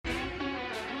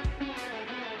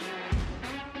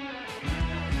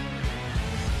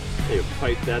You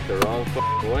piped that the wrong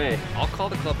way. I'll call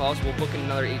the clubhouse. We'll book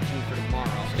another 18 for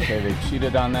tomorrow. Okay, they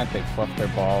cheated on that. They fluffed their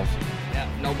balls. Yeah,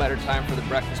 no better time for the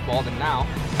breakfast ball than now.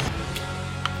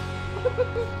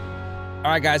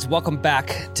 All right, guys, welcome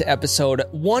back to episode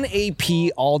 1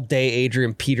 AP all day.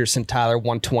 Adrian Peterson, Tyler,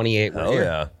 128. Oh,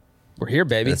 yeah. We're here,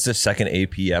 baby. It's the second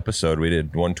AP episode. We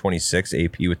did 126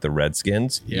 AP with the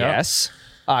Redskins. Yes.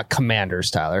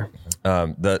 Commanders, Tyler.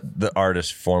 The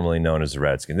artist formerly known as the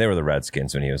Redskins. They were the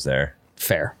Redskins when he was there.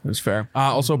 Fair. It was fair.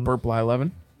 Also, Burt Bly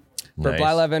 11. For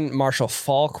Bly 11, Marshall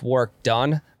Falk, Warwick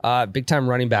Dunn. Big time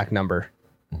running back number.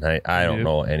 I don't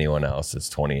know anyone else that's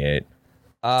 28.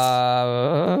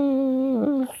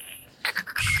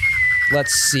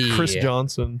 Let's see. Chris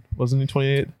Johnson. Wasn't he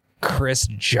 28? Chris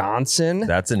Johnson.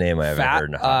 That's a name I haven't heard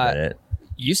in a hot minute.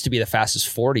 Used to be the fastest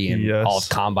 40 in all of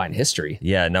combine history.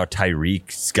 Yeah, now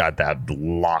Tyreek's got that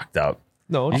locked up.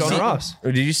 No, John Ross.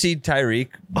 Did you see Tyreek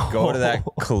go to that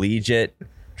collegiate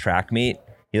track meet?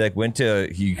 He went to,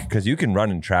 because you can run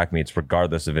in track meets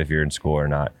regardless of if you're in school or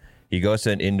not. He goes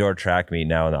to an indoor track meet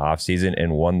now in the off season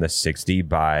and won the 60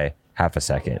 by half a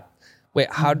second. Wait,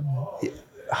 how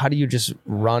do you just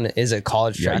run? Is it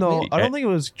college track No, meet? I don't think it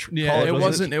was. Yeah, it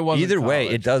wasn't. It wasn't. Either way,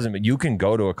 college. it doesn't. You can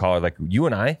go to a college, like you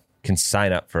and I can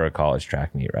sign up for a college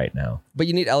track meet right now. But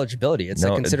you need eligibility. It's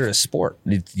considered a sport.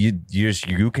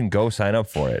 You can go sign up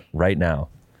for it right now.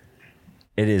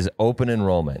 It is open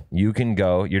enrollment. You can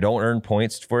go. You don't earn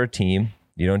points for a team.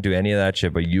 You don't do any of that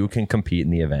shit, but you can compete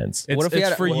in the events.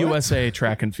 It's for USA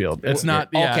track and field. It's not.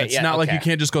 Yeah, Okay, it's yeah, not like okay. you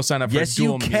can't just go sign up for Yes, a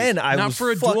dual you meet. can. Not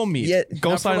for a dual meet. Yeah,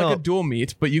 go not sign for like up. a dual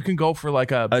meet, but you can go for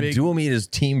like a big, dual meet is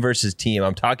team versus team.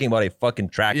 I'm talking about a fucking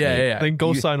track meet. Yeah. Then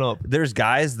go sign up. There's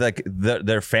guys that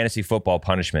their fantasy football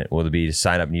punishment will be to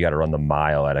sign up and you got to run the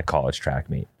mile at a college track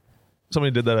meet.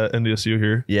 Somebody did that at NDSU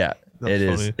here. Yeah,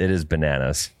 That's funny. It is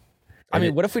bananas. I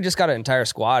mean, what if we just got an entire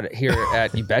squad here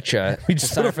at You Betcha to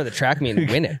sign up for the track meet and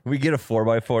win it? We get a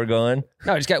 4x4 going.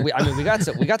 No,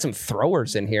 we got some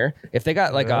throwers in here. If they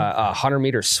got like a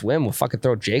 100-meter swim, we'll fucking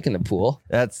throw Jake in the pool.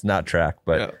 That's not track,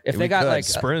 but If they got like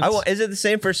Sprints. is it the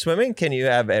same for swimming? Can you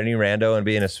have any rando and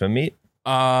be in a swim meet?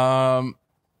 I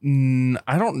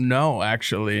don't know.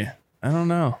 Actually, I don't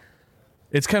know.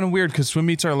 It's kind of weird because swim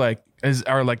meets are like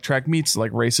track meets,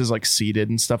 like races, like seeded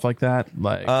and stuff like that.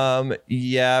 Like,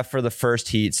 Yeah, for the first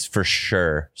heats for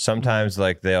sure. Sometimes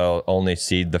like they'll only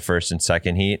seed the first and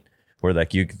second heat, where like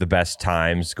the best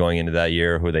times going into that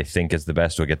year, who they think is the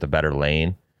best will get the better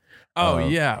lane.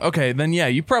 yeah, okay, then yeah,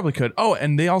 you probably could. Oh,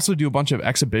 and they also do a bunch of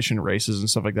exhibition races and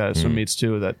stuff like that at swim meets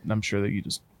too. That I'm sure that you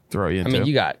just throw you into. I mean,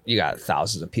 you got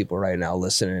thousands of people right now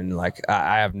listening. Like,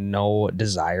 I have no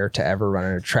desire to ever run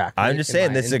a track meet. I'm just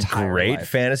saying this is a great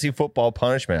fantasy football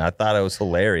punishment. I thought it was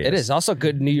hilarious. It is also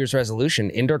good New Year's resolution.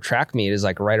 Indoor track meet is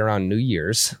like right around New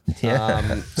Year's.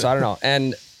 Yeah. So I don't know.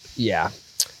 And yeah,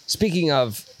 speaking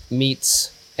of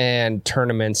meets and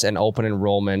tournaments and open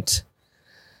enrollment,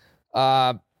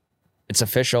 it's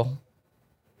official.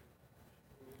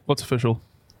 What's official?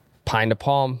 Pine to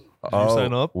Palm. Did you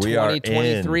sign up? We are in.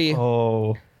 2023.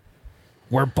 Oh,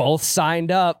 We're both signed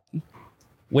up,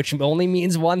 which only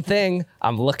means one thing.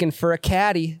 I'm looking for a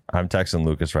caddy. I'm texting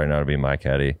Lucas right now to be my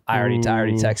caddy. I already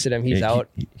texted him. He's out.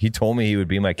 He told me he would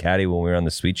be my caddy when we were on the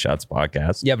Sweet Shots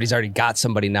podcast. Yeah, but he's already got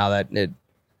somebody now that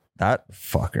That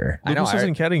fucker. I know. Lucas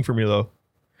isn't caddying for me though.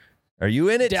 Are you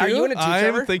in it too? Are you in it too,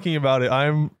 Trevor? I'm thinking about it.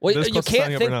 Well, you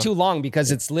can't think too long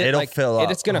because it's lit. It'll fill up.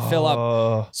 It's going to fill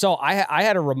up. So I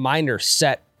had a reminder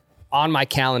set on my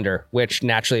calendar, which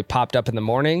naturally popped up in the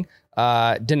morning.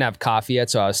 Didn't have coffee yet,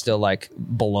 so I was still like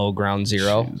below ground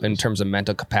zero in terms of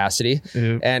mental capacity,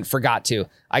 and forgot to.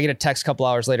 I get a text a couple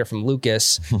hours later from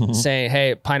Lucas saying,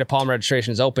 "Hey, Pine to Palm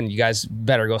registration is open. You guys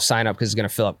better go sign up because it's going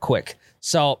to fill up quick."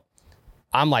 So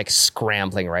I'm like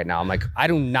scrambling right now. I'm like, I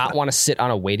do not want to sit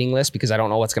on a waiting list because I don't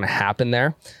know what's going to happen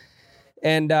there.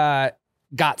 And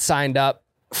got signed up.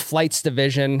 Flights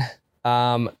division.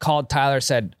 Called Tyler,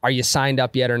 said, "Are you signed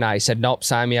up yet or not?" He said, "Nope,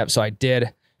 sign me up." So I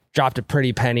did. Dropped a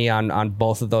pretty penny on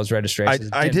both of those registrations.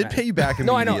 I did pay you back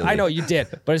No, immediately. I know you did.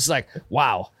 But it's like,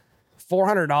 wow,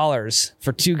 $400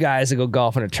 for two guys to go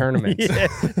golf in a tournament. It's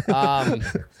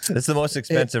the most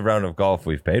expensive round of golf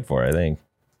we've paid for, I think.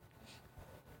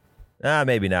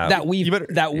 Maybe not. That we've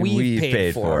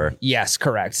paid for. Yes,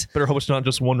 correct. Better hope it's not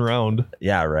just one round.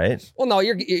 Yeah, right. Well, no,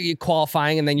 you're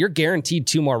qualifying, and then you're guaranteed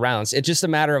 2 more rounds. It's just a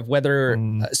matter of whether.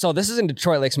 So this is in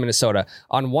Detroit Lakes, Minnesota.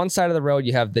 On one side of the road,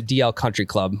 you have the DL Country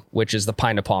Club, which is the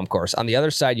Pine to Palm course. On the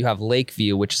other side, you have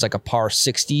Lakeview, which is like a par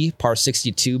 60, par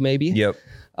 62 maybe. Yep.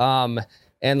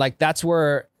 And like that's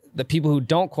where the people who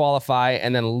don't qualify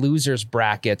and then losers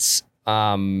brackets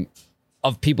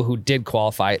of people who did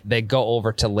qualify, they go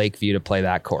over to Lakeview to play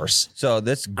that course. So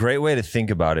this great way to think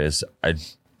about it is I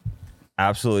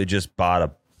absolutely just bought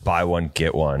a buy one,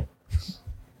 get one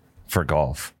for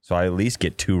golf. So I at least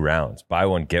get 2 rounds. Buy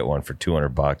one, get one for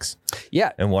 $200.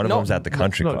 Yeah. And one of them's at the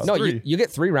country club. No, Three. you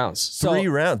get 3 rounds. So, 3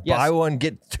 rounds. yes. Buy one,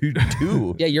 get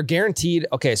two. Yeah, you're guaranteed.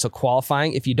 Okay, so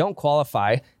qualifying. If you don't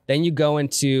qualify, then you go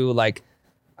into like,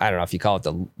 I don't know if you call it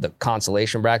the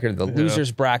consolation bracket or the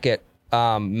losers bracket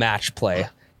match play.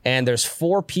 And there's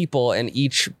 4 people in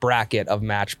each bracket of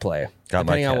match play, Got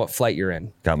my depending on cat. what flight you're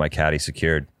in. Got my caddy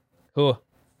secured. Who?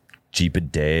 Jeep and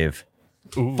Dave.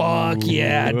 Fuck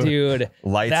yeah, dude.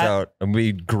 Lights That- out. And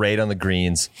we great on the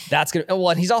greens. That's gonna.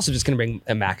 Well, and he's also just gonna bring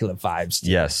immaculate vibes.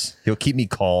 Yes. He'll keep me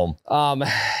calm.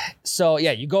 So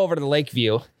yeah, you go over to the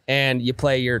Lakeview and you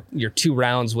play your 2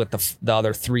 rounds with the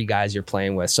other 3 guys you're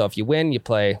playing with. So if you win, you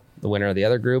play the winner of the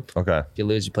other group. Okay. If you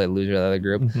lose, you play the loser of the other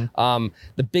group.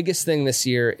 The biggest thing this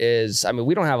year is, I mean,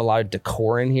 we don't have a lot of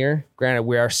decor in here. Granted,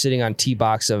 we are sitting on tee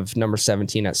box of number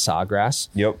 17 at Sawgrass.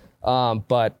 Yep.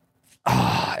 But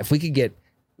if we could get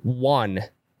 1,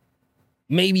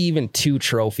 maybe even 2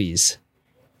 trophies,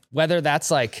 whether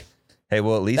that's like Hey,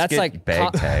 we'll at least That's get like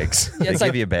bag tags. They it's give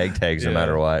like- you bag tags no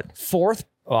matter what. 4th.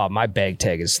 Oh, my bag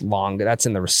tag is long. That's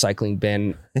in the recycling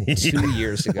bin 2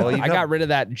 years ago. Well, you I got- got rid of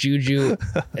that juju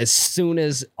as soon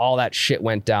as all that shit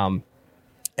went down.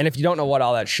 And if you don't know what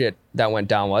all that shit that went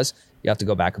down was, you have to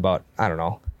go back about, I don't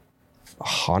know,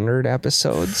 100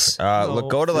 episodes. Look,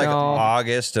 go to like No.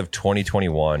 August of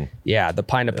 2021. Yeah, the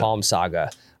Pine to Palm saga.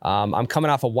 I'm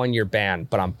coming off a 1-year ban,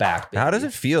 but I'm back. How does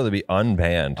it feel to be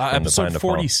unbanned? from the Episode Pine to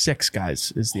Palm? 46,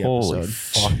 guys, is the Holy episode.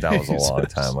 fuck, that was a long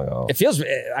time ago. It feels.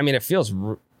 I mean, it feels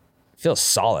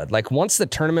solid. Like once the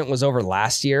tournament was over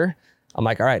last year, I'm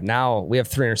like, all right, now we have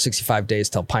 365 days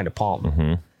till Pine to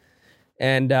Palm.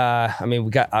 And I mean,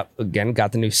 we got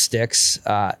got the new sticks.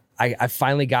 I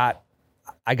finally got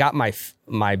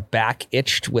my back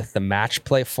itched with the match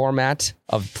play format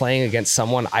of playing against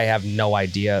someone I have no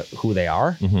idea who they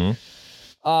are.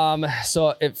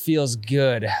 So it feels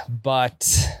good,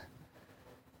 but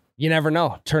you never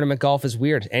know. Tournament golf is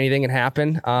weird. Anything can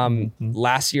happen.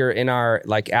 Last year in our,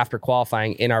 like after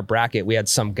qualifying in our bracket, we had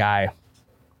some guy,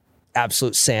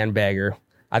 absolute sandbagger.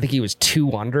 I think he was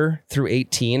 2 under through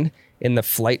 18 in the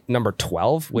flight number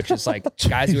 12, which is like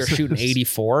guys who are shooting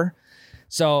 84.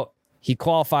 So he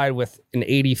qualified with an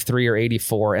 83 or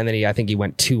 84, and then I think he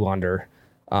went 2 under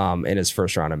in his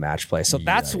first round of match play. So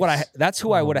that's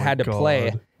who I would have had to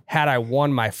play had I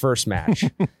won my first match.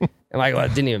 And like, well, it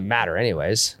didn't even matter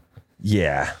anyways.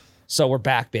 Yeah. So we're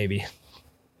back, baby.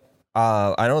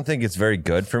 I don't think it's very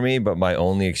good for me, but my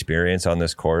only experience on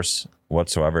this course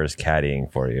whatsoever is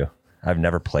caddying for you. I've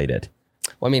never played it.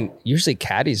 Well, I mean, usually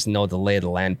caddies know the lay of the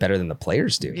land better than the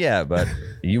players do. Yeah, but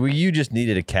you just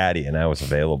needed a caddy and I was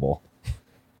available.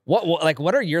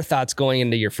 What are your thoughts going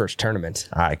into your first tournament?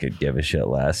 I could give a shit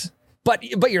less. But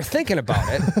you're thinking about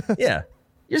it. Yeah.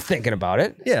 You're thinking about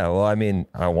it. Yeah, well, I mean,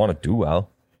 I want to do well,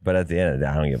 but at the end of the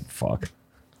day, I don't give a fuck.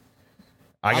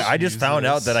 I just found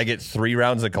out that I get 3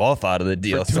 rounds of golf out of the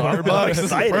deal. So I'm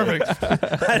excited.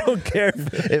 Perfect. I don't care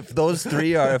if those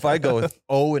 3 are, if I go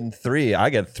 0-3, I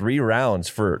get 3 rounds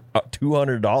for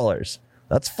 $200.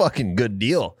 That's fucking good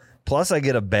deal. Plus I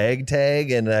get a bag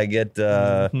tag and I get,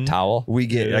 Towel. I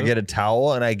get a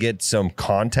towel and I get some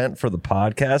content for the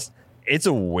podcast. It's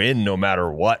a win no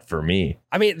matter what for me.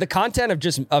 I mean, the content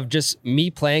of just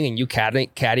me playing and you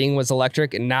caddying was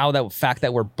electric, and now the fact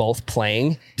that we're both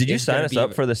playing. Did you is sign gonna us be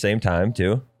up for the same time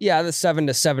too? Yeah, the 7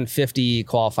 to 750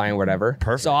 qualifying, whatever.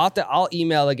 Perfect. So I'll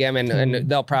email again, and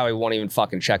they'll probably won't even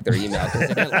fucking check their email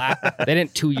because they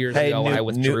didn't 2 years ago when I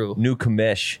withdrew. New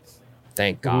commish.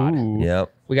 Thank God.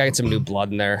 Yep. We got to get some new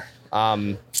blood in there.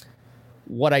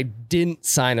 What I didn't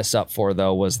sign us up for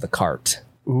though was the cart.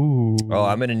 Ooh. Oh,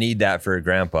 I'm gonna need that for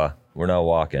Grandpa. We're not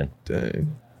walking.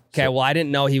 Dang. Okay, well, I didn't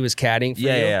know he was caddying for you.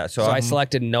 Yeah. So I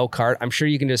selected no cart. I'm sure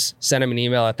you can just send him an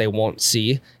email that they won't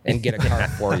see and get a cart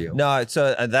for you. No,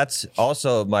 so that's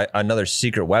also another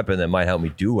secret weapon that might help me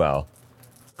do well.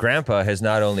 Grandpa has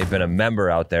not only been a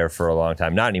member out there for a long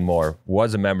time, not anymore,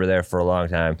 was a member there for a long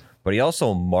time, but he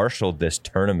also marshaled this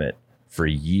tournament for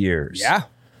years. Yeah.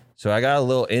 So I got a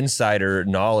little insider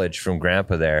knowledge from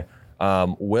Grandpa there.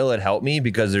 Will it help me?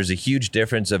 Because there's a huge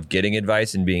difference of getting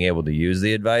advice and being able to use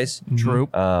the advice. True.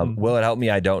 Will it help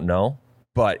me? I don't know.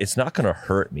 But it's not going to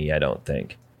hurt me, I don't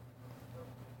think.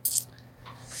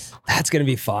 That's going to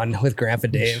be fun with Grandpa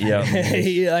Dave.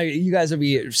 Yeah. You guys will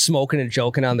be smoking and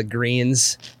joking on the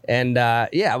greens. And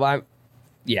yeah.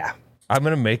 I'm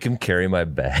going to make him carry my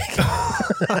bag.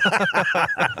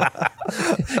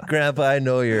 Grandpa, I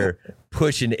know you're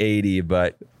pushing 80,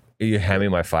 but you hand me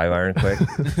my 5-iron quick.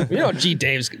 You know,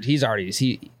 Dave's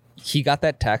he got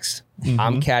that text.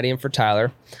 I'm caddying for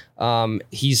Tyler.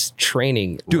 He's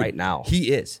training right now.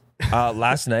 He is.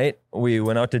 Last night we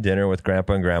went out to dinner with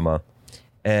Grandpa and Grandma,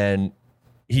 and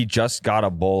he just got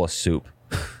a bowl of soup.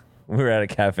 We were at a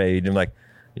cafe. I'm like,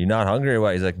 "You not hungry or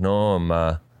what?" He's like, "No,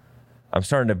 I'm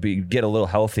starting to get a little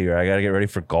healthier. I got to get ready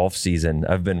for golf season.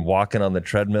 I've been walking on the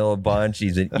treadmill a bunch.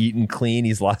 He's been eating clean.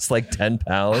 He's lost like 10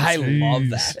 pounds. I love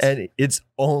that. And it's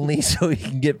only so he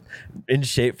can get in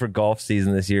shape for golf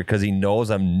season this year because he knows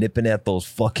I'm nipping at those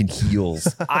fucking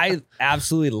heels. I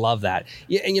absolutely love that.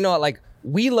 Yeah, and you know what? Like,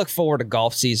 we look forward to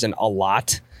golf season a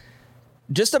lot.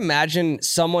 Just imagine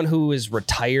someone who is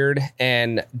retired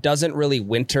and doesn't really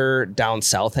winter down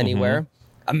south anywhere.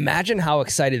 Imagine how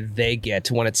excited they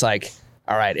get when it's like,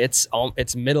 all right, it's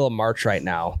middle of March right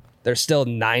now. There's still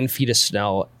 9 feet of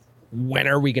snow. When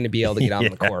are we going to be able to get on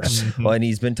the course? Well, and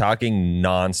he's been talking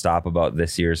nonstop about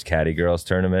this year's Caddy Girls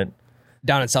tournament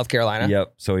Down in South Carolina?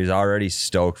 Yep. So he's already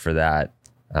stoked for that.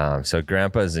 So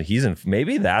he's in,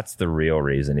 maybe that's the real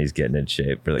reason he's getting in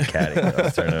shape for the Caddy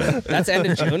Girls tournament. That's end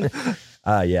of June?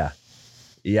 Yeah.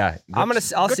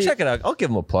 I'll see. check it out. I'll give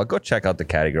him a plug. Go check out the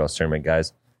Caddy Girls tournament,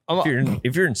 guys.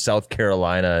 If you're in South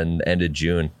Carolina and end of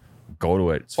June, go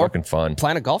to it. It's fucking fun.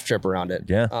 Plan a golf trip around it.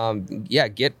 Yeah.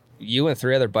 Get you and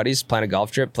 3 other buddies, plan a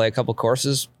golf trip, play a couple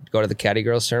courses, go to the Caddy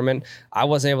Girls tournament. I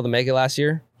wasn't able to make it last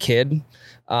year,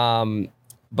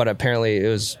 but apparently it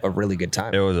was a really good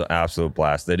time. It was an absolute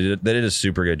blast. They did a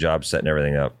super good job setting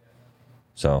everything up.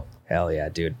 So hell yeah,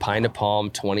 dude. Pine to Palm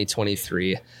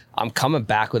 2023. I'm coming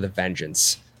back with a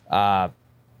vengeance.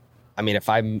 I mean, if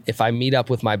I meet up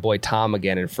with my boy Tom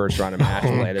again in first round of match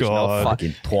play, there's no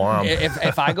fucking plum.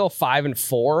 If I go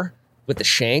 5-4 with the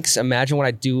shanks, imagine what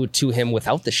I do to him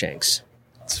without the shanks.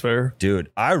 That's fair. Dude,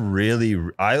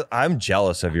 I'm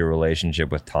jealous of your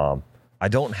relationship with Tom. I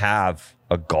don't have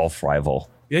a golf rival.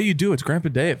 Yeah, you do. It's Grandpa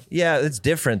Dave. Yeah, it's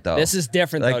different though. This is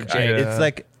different though, Jay. It's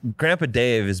like Grandpa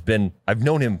Dave I've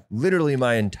known him literally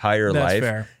my entire That's life.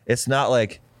 fair. It's not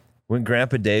like when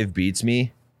Grandpa Dave beats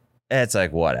me, it's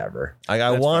like whatever. Like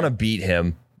I want to beat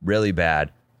him really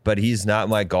bad, but he's not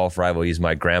my golf rival. He's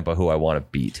my grandpa who I want to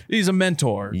beat. He's a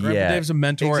mentor. Grandpa Dave's a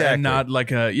mentor and not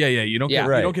like a You don't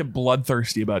get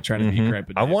bloodthirsty about trying to beat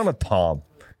Grandpa Dave. I want a Tom.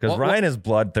 Because Ryan is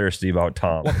bloodthirsty about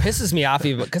Tom. What pisses me off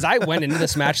even because I went into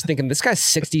this match thinking this guy's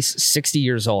 60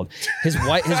 years old. His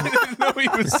wife, no, he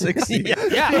was 60.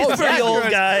 yeah, He's a pretty old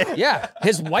guy. Yeah,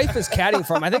 his wife is caddying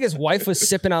for him. I think his wife was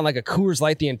sipping on like a Coors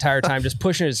Light the entire time, just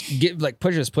pushing his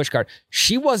push card.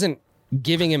 She wasn't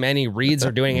giving him any reads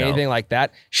or doing anything like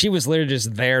that. She was literally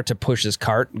just there to push his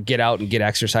cart, get out and get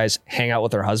exercise, hang out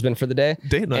with her husband for the day.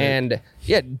 Date night. And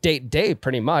date day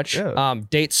pretty much. Yeah.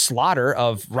 Date slaughter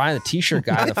of Ryan the t-shirt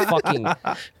guy. The fucking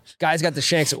guy's got the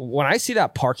shanks. When I see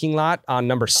that parking lot on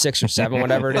number 6 or 7,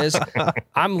 whatever it is,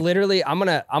 I'm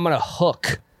gonna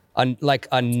hook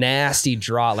a nasty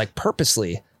draw, like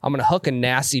purposely. I'm gonna hook a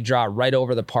nasty draw right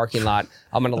over the parking lot.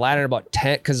 I'm gonna land at about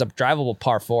 10 because of drivable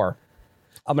par 4.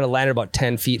 I'm going to land it about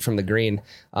 10 feet from the green.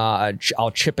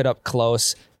 I'll chip it up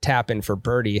close, tap in for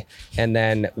birdie, and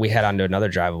then we head on to another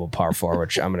drivable par 4,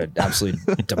 which I'm going to absolutely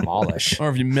demolish. Or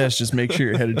if you miss, just make sure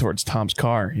you're headed towards Tom's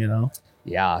car,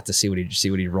 Yeah, to see what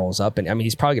he rolls up. And I mean,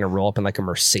 he's probably going to roll up in like a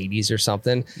Mercedes or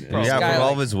something. Yeah, from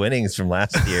all of his winnings from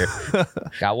last year.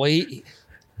 The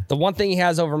one thing he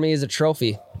has over me is a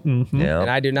trophy, Yeah. and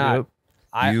I do not. Yep.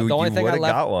 The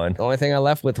only thing I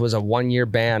left with was a 1-year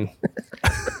ban,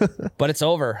 but it's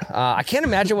over. I can't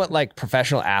imagine what like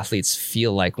professional athletes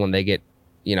feel like when they get,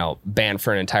 banned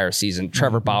for an entire season.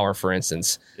 Trevor Bauer, for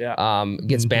instance,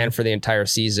 gets banned for the entire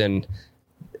season.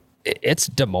 It's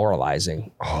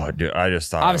demoralizing. Oh, dude, I just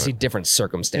thought Obviously different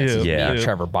circumstances. Yeah.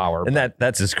 Trevor Bauer, and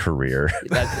that's his career.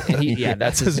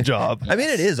 that's his job. I mean,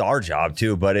 it is our job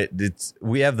too, but it's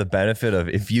we have the benefit of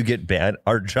if you get banned,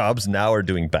 our jobs now are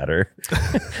doing better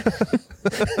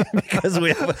because we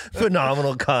have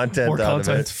phenomenal content. More out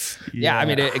content. of it. Yeah, I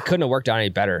mean, it couldn't have worked out any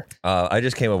better. I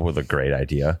just came up with a great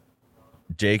idea.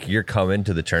 Jake, you're coming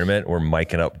to the tournament. We're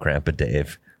miking up Grandpa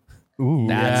Dave. Ooh.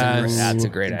 That's a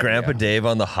great idea. Grandpa Dave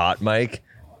on the hot mic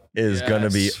is going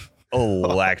to be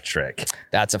electric.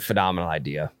 That's a phenomenal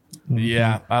idea.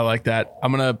 Yeah, I like that.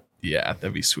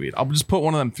 That'd be sweet. I'll just put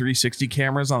one of them 360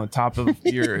 cameras on the top of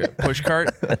your push cart.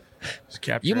 Just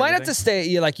capture You might have to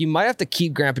everything. you might have to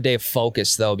keep Grandpa Dave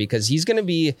focused though, because he's gonna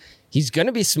be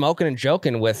smoking and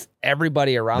joking with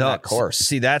everybody around that course.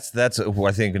 See, that's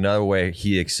I think another way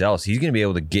he excels. He's going to be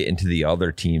able to get into the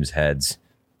other team's heads.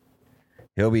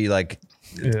 He'll be like,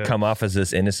 come off as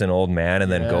this innocent old man and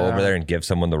then go over there and give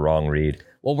someone the wrong read.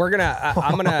 Well,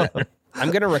 I'm gonna I'm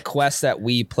gonna request that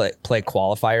we play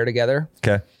qualifier together.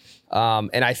 Okay.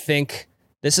 And I think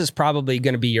this is probably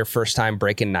going to be your first time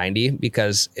breaking 90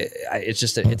 because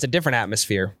it's a different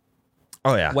atmosphere.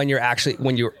 Oh yeah. When you're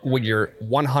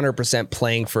 100%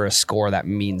 playing for a score that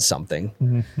means something.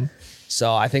 Mm-hmm.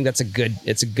 So I think it's going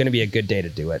to be a good day to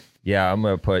do it. Yeah, I'm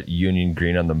gonna put Union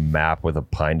Green on the map with a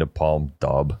Pine to Palm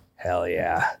dub. Hell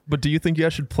yeah. But do you think you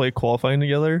guys should play qualifying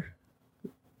together?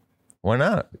 Why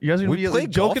not? You guys are gonna be play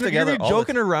like, golf joking together together, all the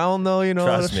joking around though, you know,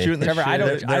 Trust me. shooting the Trevor, shit. I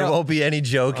There don't- won't be any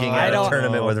joking I at a don't-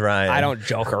 tournament with Ryan. I don't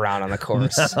joke around on the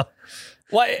course.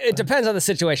 Well, it depends on the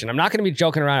situation. I'm not going to be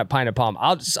joking around at Pine to Palm.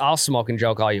 I'll smoke and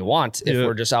joke all you want if Yeah.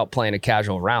 we're just out playing a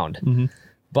casual round. Mm-hmm.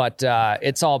 But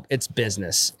it's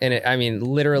business, and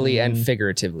literally and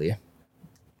figuratively.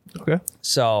 Okay.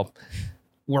 So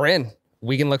we're in.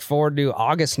 We can look forward to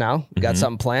August now. We got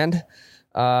something planned.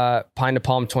 Pine to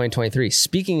Palm 2023.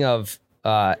 Speaking of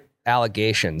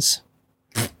allegations,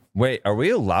 Wait, are we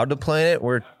allowed to play it?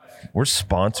 We're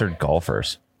sponsored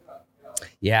golfers.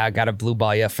 yeah, I got to blue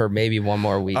ball you for maybe one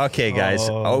more week. Okay, guys.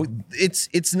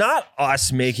 It's not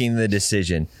us making the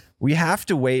decision. We have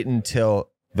to wait until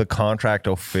the contract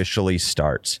officially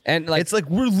starts. And It's like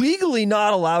we're legally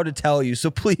not allowed to tell you,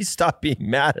 so please stop being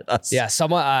mad at us. yeah,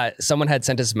 someone had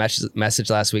sent us a message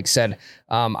last week. Said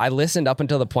I listened up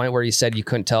until the point where you said you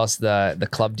couldn't tell us the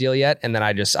club deal yet, and then I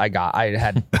had to turn it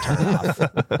off.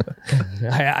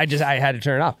 I had to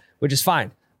turn it off, which is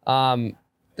fine.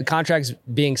 The contract's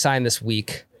being signed this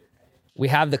week. We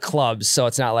have the clubs, so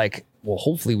it's not like, well,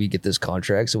 hopefully we get this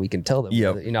contract so we can tell them.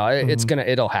 Yep. You know,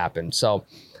 it'll happen. So.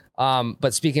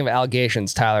 But speaking of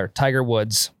allegations, Tyler, Tiger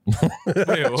Woods.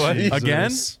 Wait, what? Again?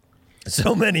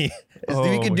 So many. Oh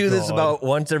we can my do this God. about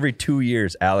once every 2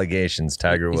 years. Allegations,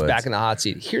 Tiger He's Woods. back in the hot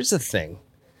seat. Here's the thing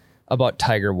about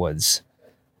Tiger Woods.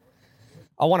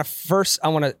 I want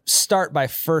to start by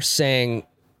first saying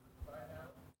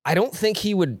I don't think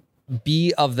he would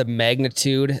be of the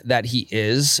magnitude that he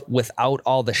is without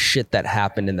all the shit that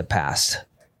happened in the past.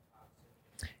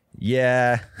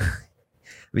 Yeah.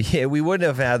 Yeah, we wouldn't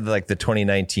have had like the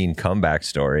 2019 comeback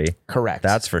story. Correct.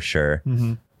 That's for sure.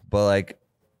 Mm-hmm. But like,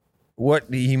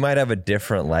 he might have a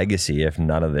different legacy if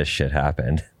none of this shit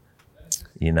happened.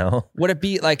 You know? Would it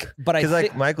be like, but I Because think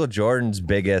like Michael Jordan's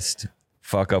biggest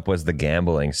fuck up was the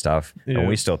gambling stuff. Yeah. And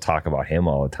we still talk about him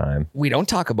all the time. we don't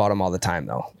talk about him all the time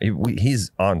though.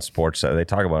 He's on Sports Center. They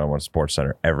talk about him on Sports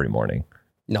Center every morning.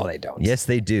 No, they don't. Yes,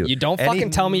 they do. You don't And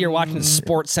fucking tell me you're watching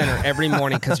Sports Center every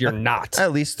morning because you're not.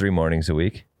 At least 3 mornings a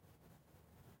week.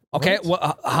 Okay,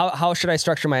 well, how should I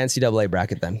structure my NCAA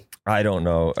bracket then? I don't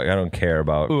know. I don't care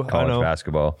about Ooh, I college know.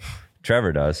 basketball.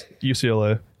 Trevor does.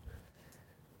 UCLA.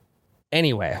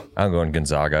 Anyway, I'm going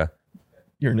Gonzaga.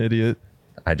 You're an idiot.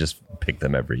 I just pick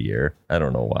them every year. I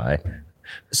don't know why.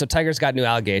 so Tiger's got new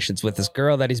allegations with this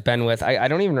girl that he's been with. I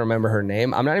don't even remember her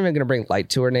name. I'm not even going to bring light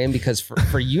to her name because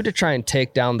for you to try and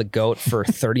take down the GOAT for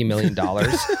 $30 million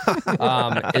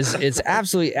is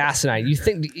absolutely asinine. You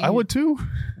think I would too.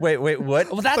 Wait,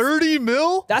 what? Well, that's 30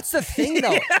 mil? that's the thing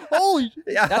though. Holy,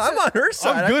 Yeah, I'm on her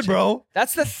side. I'm good, bro.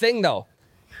 That's the thing though.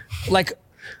 Like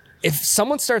if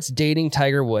someone starts dating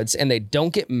Tiger Woods and they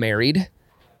don't get married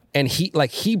and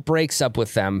he breaks up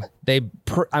with them,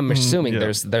 I'm assuming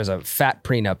yeah. there's a fat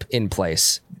prenup in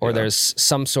place or there's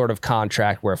some sort of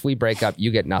contract where if we break up,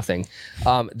 you get nothing.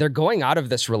 They're going out of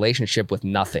this relationship with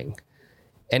nothing.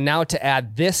 And now to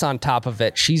add this on top of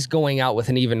it, she's going out with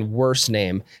an even worse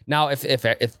name. Now, if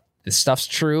this stuff's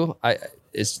true,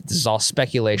 this is all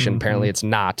speculation. Apparently it's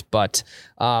not, but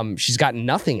she's got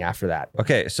nothing after that.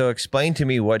 Okay, so explain to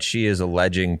me what she is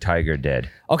alleging Tiger did.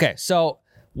 Okay, so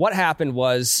what happened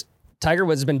was Tiger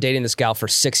Woods has been dating this gal for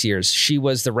 6 years. She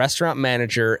was the restaurant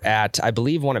manager at, I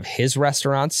believe, one of his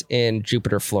restaurants in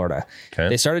Jupiter, Florida. Okay.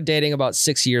 They started dating about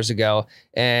 6 years ago,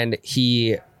 and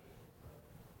he'd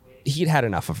had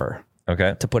enough of her,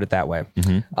 Okay. to put it that way.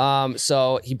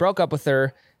 So he broke up with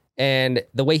her, and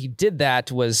the way he did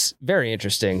that was very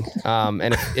interesting.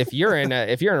 And if you're in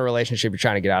a relationship you're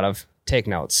trying to get out of, take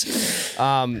notes.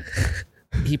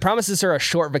 He promises her a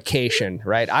short vacation,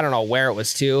 right? I don't know where it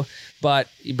was to, but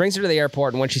he brings her to the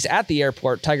airport. And when she's at the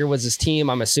airport, Tiger Woods' team,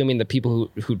 I'm assuming the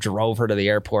people who drove her to the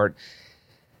airport,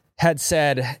 had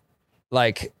said,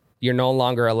 like, you're no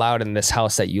longer allowed in this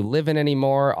house that you live in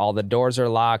anymore. All the doors are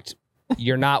locked.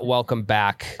 You're not welcome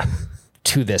back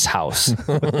to this house.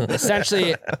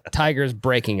 Essentially, Tiger's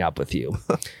breaking up with you.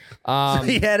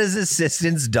 He had his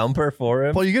assistants dump her for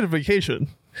him. Well, you get a vacation.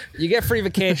 You get free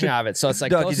vacation out of it. So it's like,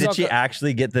 Doug, those did she local-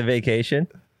 actually get the vacation?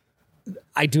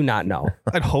 I do not know.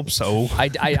 I'd hope so.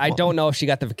 I don't know if she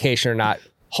got the vacation or not.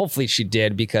 Hopefully she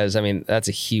did, because I mean that's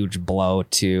a huge blow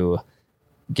to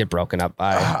get broken up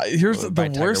by. Here's by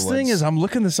the Tiger worst thing Woods. is I'm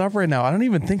looking this up right now. I don't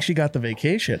even think she got the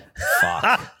vacation.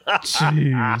 Fuck.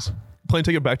 Jeez. Plane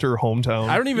ticket back to her hometown.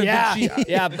 I don't even Yeah, think she.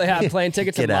 yeah, plane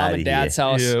ticket to Get mom outta and dad's here.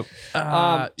 house.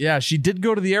 Yep. Yeah, she did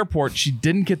go to the airport. She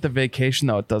didn't get the vacation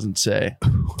though. It doesn't say.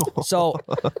 So,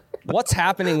 what's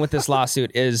happening with this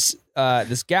lawsuit is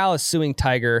this gal is suing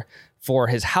Tiger for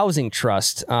his housing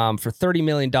trust for $30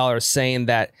 million, saying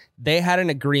that they had an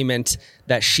agreement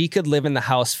that she could live in the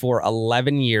house for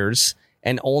 11 years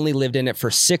and only lived in it for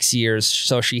 6 years.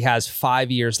 So she has 5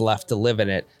 years left to live in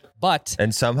it. But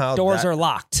And somehow doors are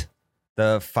locked.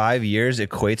 the 5 years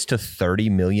equates to $30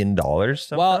 million.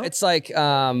 Somehow? Well, it's like,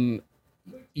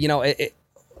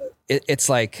 it's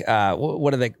like,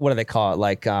 what do they call it?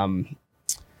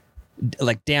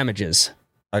 Like damages.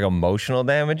 like emotional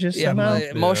damages. Yeah, somehow?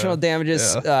 emotional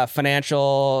damages,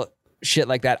 financial shit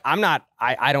like that.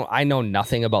 I know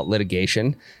nothing about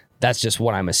litigation. That's just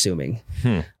what I'm assuming.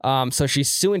 So she's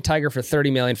suing Tiger for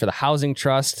 $30 million for the housing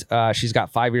trust. She's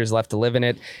got 5 years left to live in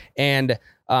it. And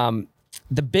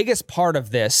the biggest part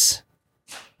of this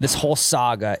whole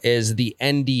saga is the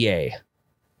NDA.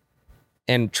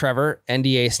 And Trevor,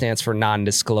 NDA stands for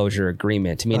non-disclosure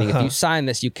agreement, meaning if you sign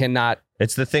this, you cannot.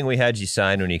 It's the thing we had you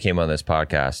sign when you came on this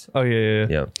podcast. Oh yeah.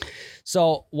 Yeah.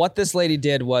 So what this lady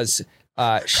did was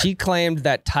she claimed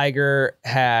that Tiger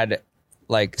had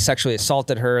like sexually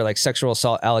assaulted her, like sexual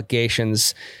assault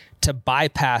allegations, to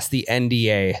bypass the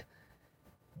NDA.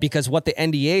 Because what the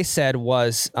NDA said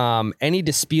was any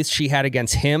disputes she had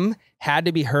against him had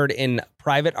to be heard in a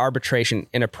private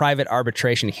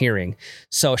arbitration hearing.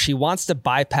 So she wants to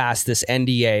bypass this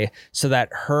NDA so that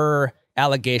her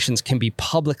allegations can be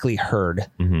publicly heard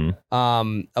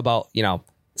about,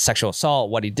 sexual assault,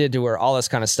 what he did to her, all this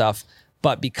kind of stuff.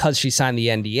 But because she signed the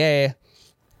NDA,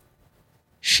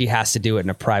 she has to do it in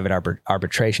a private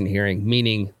arbitration hearing,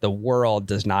 meaning the world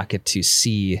does not get to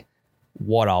see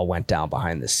what all went down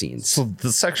behind the scenes. So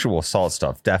the sexual assault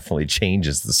stuff definitely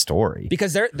changes the story.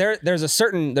 Because there's a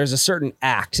certain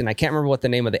act, and I can't remember what the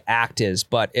name of the act is,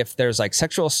 but if there's like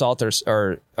sexual assault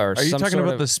or Are you talking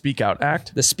about the Speak Out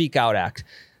Act? the Speak Out Act,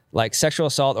 like sexual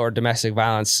assault or domestic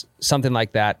violence, something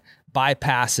like that,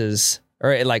 bypasses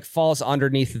or it like falls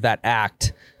underneath that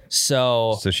act.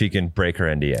 So she can break her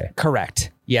NDA.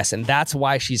 correct. Yes. And that's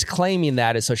why she's claiming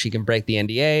that, is so she can break the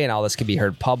NDA and all this can be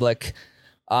heard public.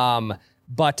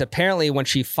 But apparently when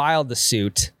she filed the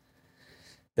suit,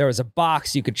 there was a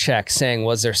box you could check saying,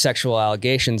 was there sexual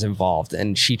allegations involved?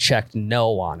 And she checked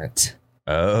no on it.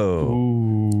 Oh.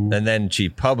 Ooh. And then she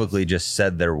publicly just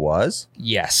said there was?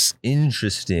 Yes,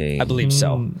 Interesting. I believe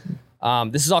so.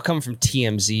 This is all coming from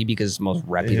TMZ because it's most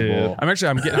reputable. I'm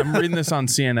reading this on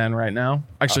CNN right now.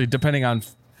 Actually, depending on,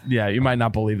 you might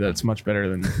not believe that it's much better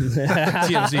than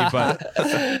TMZ,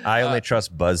 but I only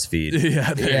trust BuzzFeed.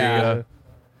 yeah, there you go.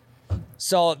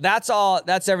 So that's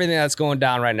everything that's going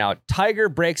down right now. Tiger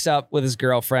breaks up with his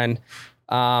girlfriend.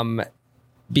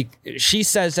 She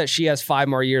says that she has 5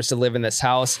 more years to live in this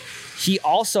house. He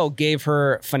also gave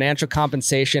her financial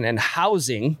compensation and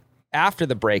housing after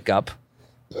the breakup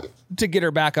to get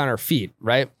her back on her feet,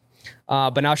 right?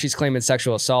 But now she's claiming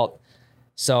sexual assault,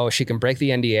 so she can break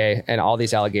the NDA and all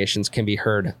these allegations can be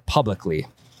heard publicly.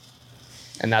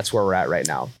 And that's where we're at right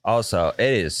now. Also,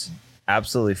 it is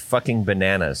absolutely fucking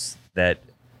bananas that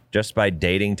just by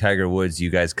dating Tiger Woods, you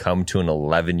guys come to an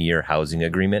 11-year housing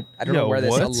agreement. I don't know where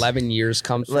this what? 11 years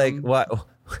comes Like, from. what?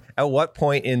 At what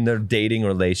point in their dating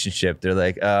relationship, they're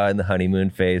like, in the honeymoon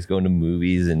phase, going to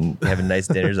movies and having nice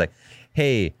dinners, like,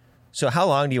 hey, so how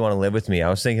long do you want to live with me? I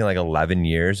was thinking like 11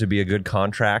 years would be a good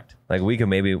contract. Like we could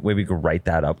maybe we could write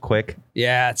that up quick.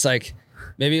 Yeah, it's like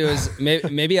maybe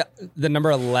the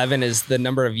number 11 is the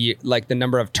number of like the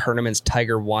number of tournaments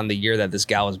Tiger won the year that this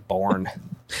gal was born.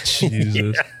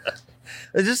 Jesus.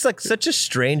 It's just like such a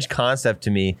strange concept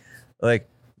to me. Like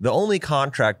the only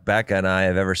contract Becca and I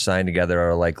have ever signed together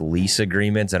are like lease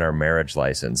agreements and our marriage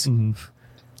license.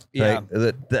 Yeah.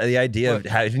 Like the idea of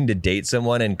having to date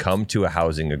someone and come to a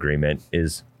housing agreement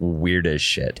is weird as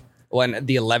shit. When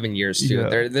the 11 years too,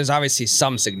 Yeah. there's obviously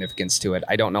some significance to it.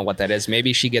 I don't know what that is.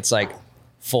 Maybe she gets like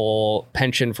full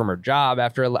pension from her job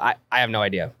after. I have no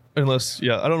idea. Unless,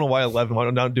 I don't know why 11. Why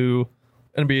not do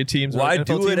NBA teams? or Why NFL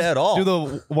do it teams? at all? Do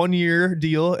the 1 year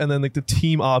deal and then like the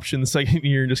team option the second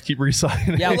year and just keep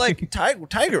re-signing. Yeah, Like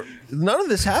Tiger, none of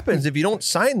this happens if you don't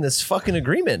sign this fucking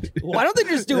agreement. Why don't they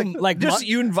just do like Just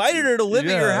you invited her to live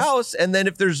at your Yeah. house, and then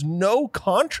if there's no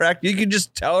contract, you can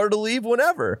just tell her to leave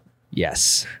whenever.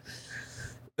 Yes.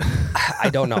 I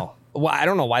don't know. Well, I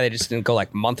don't know why they just didn't go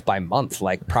like month by month,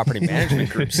 like property management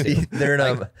groups do. They're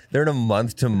in a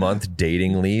month to month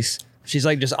dating lease. She's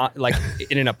like just like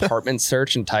in an apartment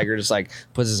search, and Tiger just like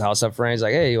puts his house up for her. He's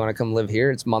like, "Hey, you want to come live here?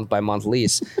 It's month by month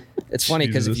lease." It's funny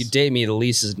because if you date me, the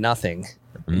lease is nothing.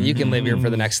 You can live here for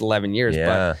the next 11 years,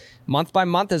 but month by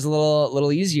month is a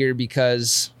little easier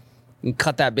because you can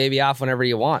cut that baby off whenever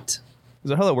you want. Is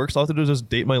that how that works? All I have to do is just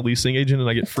date my leasing agent and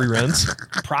I get free rents?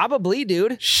 Probably,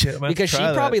 dude. Shit, I might have to because she try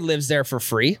that. probably lives there for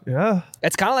free. Yeah.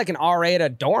 It's kind of like an RA at a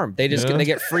dorm. They just they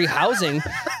get free housing.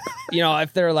 You know,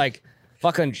 if they're like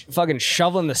fucking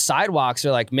shoveling the sidewalks,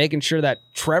 or like making sure that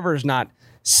Trevor's not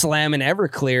slamming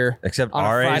Everclear. Except on a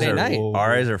RAs Friday are night.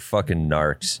 RAs are fucking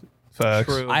narcs.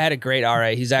 Facts. I had a great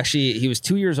RA. He was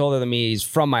 2 years older than me. He's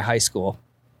from my high school.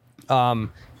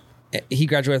 He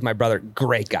graduated with my brother.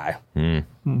 Great guy.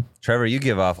 Trevor, you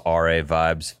give off RA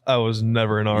vibes. I was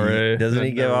never an RA. Doesn't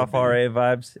he give off RA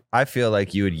vibes? I feel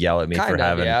like you would yell at me Kind for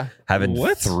of, having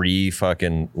What? 3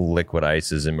 fucking liquid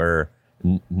ices or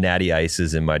natty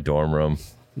ices in my dorm room.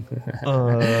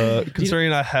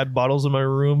 Considering I had bottles in my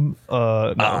room,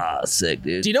 no. Ah, sick,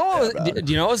 dude. Do you know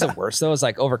what was the worst though? Is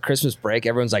like over Christmas break,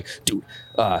 everyone's like, dude,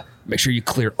 make sure you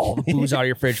clear all the booze out of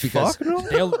your fridge because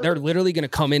they're literally gonna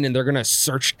come in and they're gonna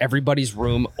search everybody's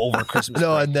room over Christmas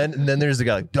No, break. and then there's the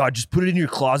guy like, "Dog, just put it in your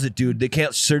closet, dude. They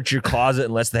can't search your closet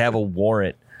unless they have a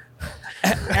warrant."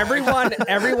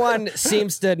 Everyone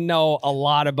seems to know a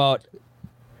lot about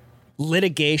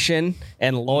litigation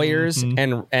and lawyers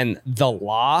and the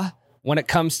law when it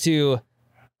comes to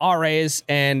RAs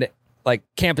and like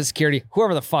campus security,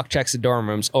 whoever the fuck checks the dorm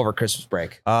rooms over Christmas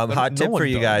break. Hot no tip one for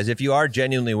you does. guys: if you are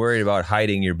genuinely worried about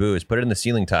hiding your booze, put it in the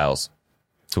ceiling tiles.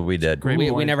 That's what we did.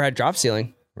 We never had drop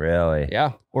ceiling. Really?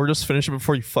 Yeah. Or just finish it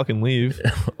before you fucking leave.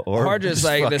 Or just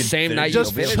like the fucking same finish night it. you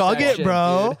Just finish chug that it, shit,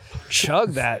 bro. dude.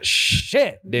 Chug that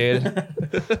shit, dude.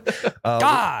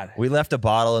 God. We left a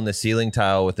bottle in the ceiling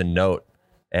tile with a note,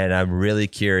 and I'm really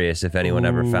curious if anyone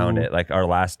ever found it. Like our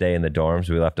last day in the dorms,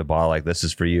 we left a bottle like, "This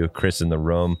is for you, Chris in the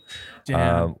room."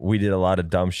 Damn. We did a lot of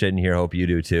dumb shit in here. Hope you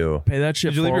do too. Pay that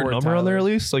shit Did you leave your forward, number on there at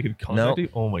Tyler. least so I could contact Nope. you?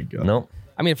 Oh my god. Nope.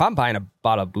 I mean, if I'm buying a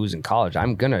bottle of booze in college,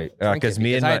 I'm gonna drink 'cause it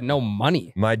me because and I had no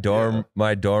money. My dorm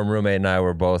roommate and I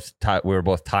were both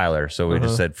Tyler, so we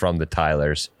just said from the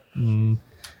Tylers.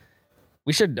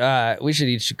 We should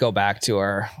each go back to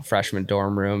our freshman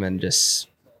dorm room and just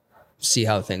see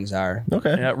how things are.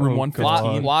 Okay. Yeah, room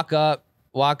 115. Walk up,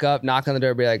 knock on the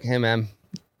door, be like, "Hey, man,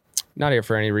 not here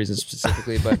for any reason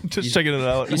specifically, but Just checking it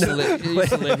out. you used to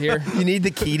live here." You need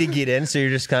the key to get in, so you're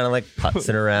just kind of like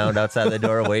putzing around outside the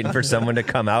door, waiting for someone to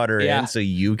come out or Yeah. in, so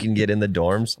you can get in the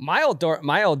dorms. My old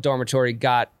dormitory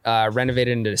got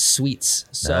renovated into suites,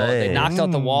 so they Nice. knocked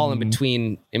out the wall in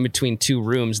between 2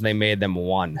 rooms and they made them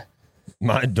one.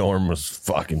 My dorm was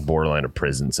fucking borderline a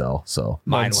prison cell, so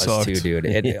Mine Mine was sucked. too, dude.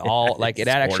 It all like it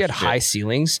had actually had high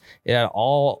ceilings. It had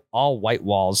all white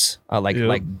walls, like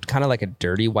kind of like a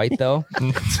dirty white though.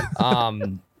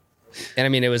 And I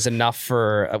mean, it was enough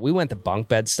for we went the bunk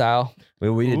bed style.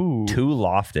 we did Ooh. 2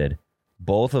 lofted,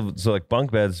 like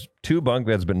bunk beds, 2 bunk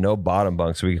beds, but no bottom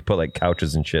bunk, so we could put like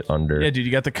couches and shit under. Yeah, dude,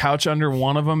 you got the couch under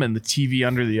one of them and the TV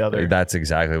under the other. That's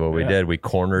exactly what we did. We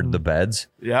cornered the beds,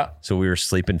 Yeah. so we were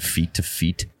sleeping feet to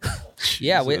feet.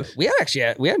 Yeah, we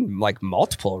had like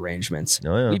multiple arrangements.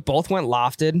 Oh, yeah. We both went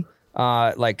lofted,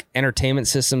 like entertainment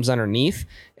systems underneath,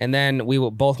 and then we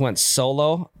both went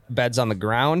solo beds on the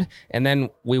ground, and then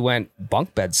we went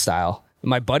bunk bed style.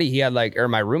 My buddy,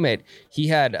 my roommate, he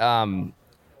had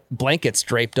blankets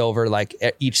draped over like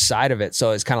at each side of it,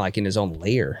 so it's kind of like in his own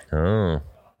layer. Oh,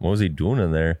 what was he doing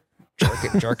in there?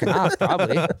 Jerking off,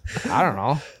 probably. I don't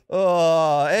know.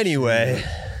 Oh, anyway,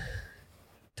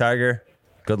 Tiger,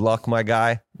 good luck, my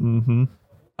guy. Mm-hmm.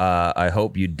 I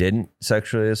hope you didn't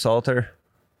sexually assault her,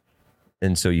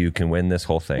 and so you can win this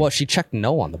whole thing. Well, she checked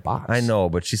no on the box. I know,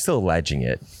 but she's still alleging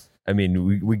it. I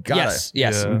mean, we gotta. Yes.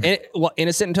 Yeah.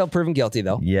 Innocent until proven guilty,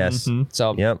 though. Yes.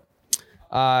 So, Yep.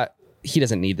 he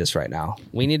doesn't need this right now.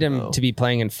 We need him to be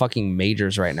playing in fucking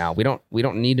majors right now. We don't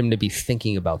need him to be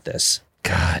thinking about this.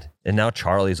 God. And now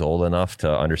Charlie's old enough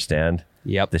to understand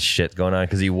Yep. the shit going on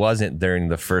because he wasn't during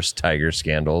the first Tiger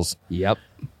scandals. Yep.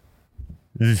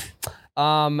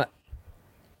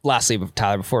 Lastly,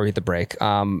 Tyler, before we hit the break,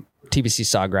 TBC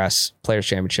Sawgrass Players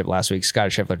Championship last week. Scotty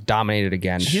Scheffler dominated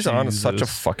again. He's on such a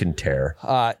fucking tear.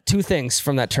 2 things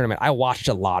from that tournament. I watched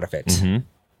a lot of it.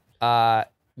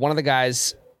 One of the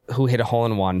guys who hit a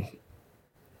hole-in-one,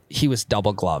 he was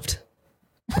double gloved.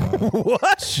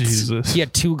 What? Jesus. He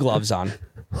had 2 gloves on.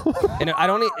 And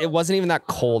it wasn't even that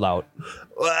cold out.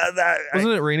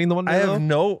 Wasn't it raining the one day? I though? have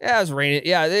no. Yeah, it was raining.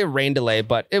 Yeah, they rain delay,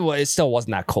 but it still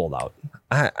wasn't that cold out.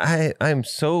 I'm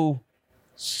so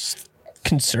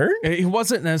concerned? He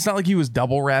wasn't, and it's not like he was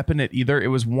double wrapping it either. It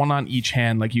was one on each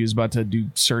hand, like he was about to do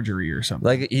surgery or something.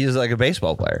 Like he's like a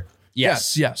baseball player.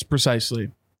 Yes,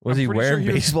 precisely. Was he pretty wearing sure he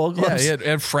was- baseball gloves? Yeah, he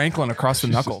had Franklin across the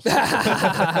knuckles.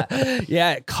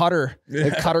 Yeah, cutter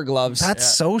gloves.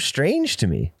 That's so strange to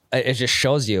me. It just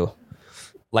shows you,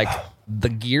 like, the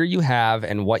gear you have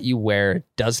and what you wear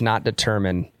does not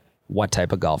determine what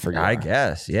type of golfer you are. I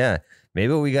guess, yeah.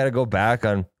 Maybe we got to go back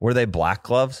on, were they black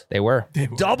gloves? They were.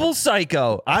 Double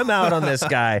psycho. I'm out on this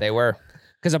guy. They were.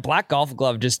 Because a black golf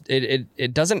glove just,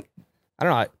 it doesn't, I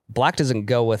don't know, black doesn't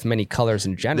go with many colors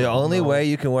in general. The only way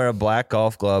you can wear a black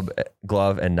golf glove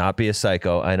and not be a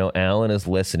psycho, I know Alan is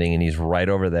listening and he's right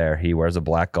over there. He wears a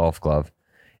black golf glove,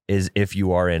 is if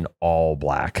you are in all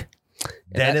black.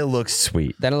 Then it looks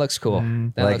sweet. Then it looks cool.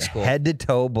 Then it Like looks cool. head to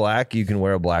toe black, you can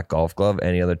wear a black golf glove.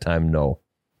 Any other time, no.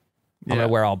 I'm going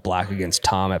to wear all black against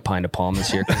Tom at Pine to Palm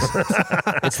this year. 'Cause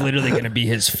it's literally going to be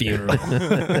his funeral.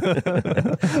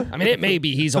 I mean, it may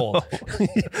be. He's old.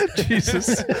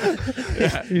 Jesus.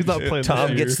 He's not playing. Tom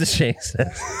this gets the shakes.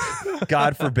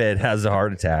 God forbid has a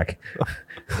heart attack.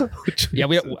 Yeah,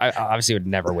 I obviously would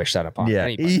never wish that upon Yeah,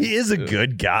 anybody. he is a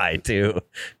good guy too,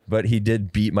 but he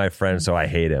did beat my friend, so I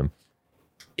hate him.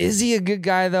 Is he a good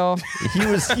guy, though? He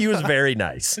was very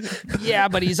nice. Yeah,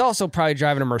 but he's also probably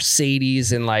driving a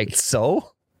Mercedes and like...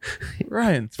 So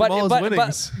Right. But, all his but,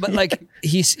 winnings. but like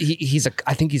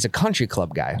I think he's a country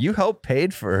club guy. you helped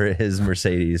paid for his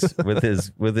Mercedes with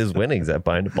his winnings at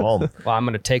Pine to Palm. Well, I'm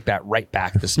going to take that right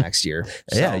back this next year.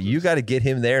 Yeah, you got to get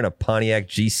him there in a Pontiac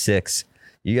G6.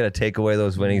 You got to take away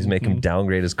those winnings, make him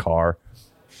downgrade his car.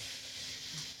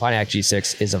 Pontiac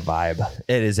G6 is a vibe.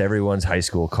 It is everyone's high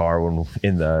school car when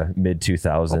in the mid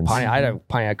 2000s. I had a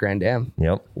Pontiac Grand Am,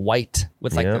 Yep. white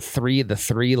with like Yep.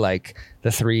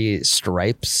 the three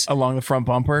stripes. Along the front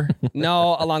bumper.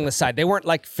 No, along the side. They weren't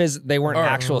like they weren't Or-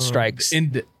 actual stripes.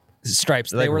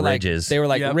 Stripes. They Like were ridges. they were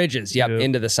like Yep. ridges. Yep,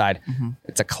 into the side.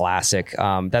 It's a classic.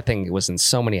 That thing was in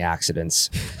so many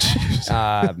accidents.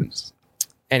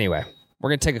 Anyway, we're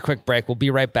gonna take a quick break. We'll be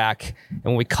right back, and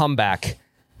when we come back,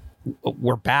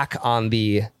 we're back on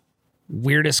the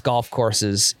weirdest golf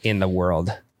courses in the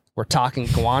world. We're talking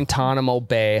Guantanamo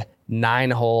Bay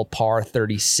 9-hole par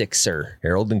 36er.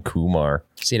 Harold and Kumar.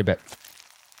 See you in a bit.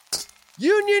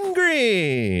 Union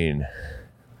Green.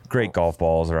 Great golf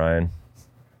balls, Ryan.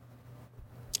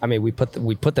 I mean, we put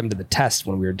them to the test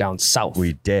when we were down south.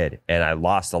 We did, and I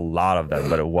lost a lot of them,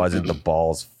 but it wasn't the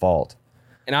ball's fault.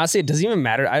 And honestly, it doesn't even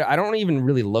matter. I don't even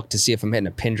really look to see if I'm hitting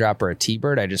a pin drop or a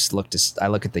T-bird. I just look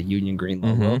at the Union Green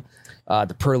logo.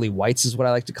 The pearly whites is what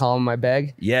I like to call them in my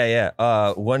bag. Yeah.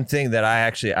 One thing that I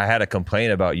had a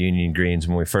complaint about Union Greens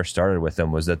when we first started with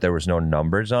them was that there was no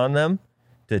numbers on them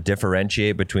to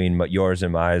differentiate between yours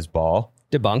and my ball.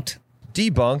 Debunked.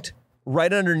 Debunked.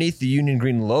 Right underneath the Union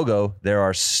Green logo, there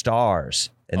are stars,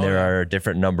 and there are a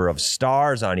different number of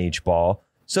stars on each ball,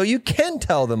 so you can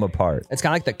tell them apart. It's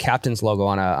kind of like the captain's logo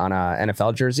on a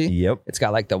NFL jersey. Yep. It's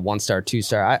got like the 1-star,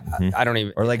 2-star. I don't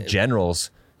even. Or like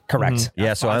generals. Correct.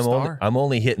 Yeah, so Five-star. I'm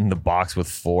only hitting the box with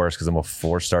 4s because I'm a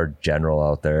 4-star general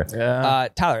out there. Yeah.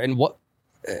 Tyler, and what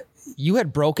you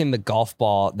had broken the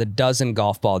dozen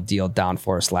golf ball deal down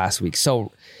for us last week.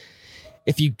 So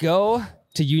if you go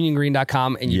to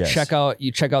uniongreen.com and you Yes. check out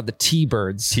the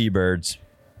T-birds, T-birds.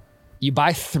 you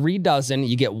buy 3 dozen,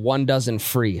 you get 1 dozen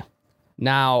free.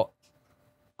 Now,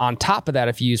 on top of that,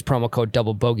 if you use promo code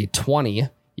DoubleBogey20,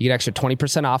 you get extra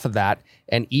 20% off of that,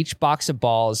 and each box of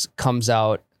balls comes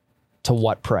out to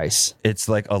what price? It's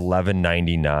like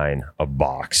 $11.99 a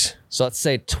box. So let's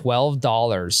say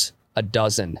 $12 a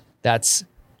dozen. That's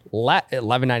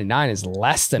 $11.99 is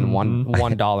less than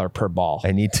 $1 per ball.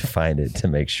 I need to find it to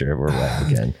make sure we're right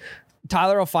again.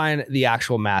 Tyler will find the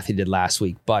actual math he did last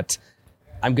week, but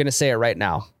I'm going to say it right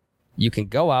now. You can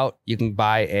go out, you can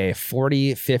buy a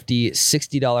 $40, $50,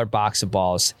 $60 box of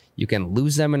balls. You can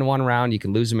lose them in 1 round. You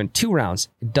can lose them in 2 rounds.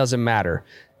 It doesn't matter.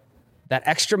 That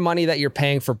extra money that you're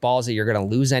paying for balls that you're going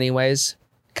to lose anyways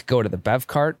could go to the bev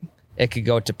cart. It could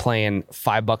go to playing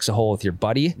 $5 a hole with your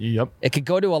buddy. Yep. It could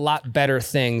go to a lot better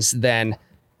things than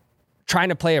trying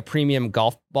to play a premium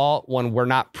golf ball when we're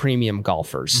not premium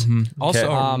golfers.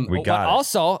 Also, Okay. We got it.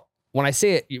 Also, when I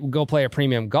say it, you go play a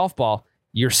premium golf ball,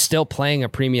 you're still playing a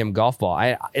premium golf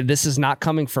ball. This is not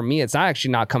coming from me. It's not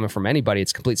actually not coming from anybody.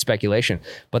 It's complete speculation.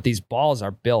 But these balls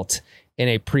are built in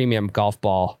a premium golf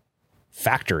ball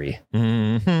factory.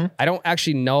 I don't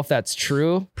actually know if that's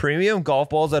true. Premium golf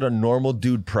balls at a normal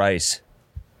dude price.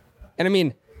 And I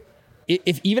mean,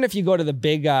 even if you go to the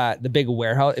big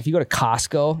warehouse, if you go to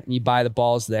Costco and you buy the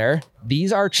balls there,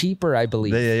 these are cheaper, I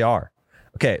believe. They are.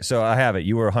 Okay, so I have it.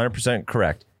 You were 100%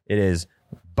 correct. It is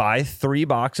buy 3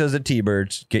 boxes of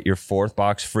T-Birds, get your 4th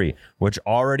box free, which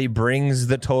already brings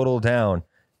the total down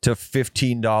to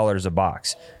 $15 a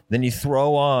box. Then you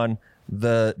throw on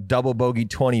the Double Bogey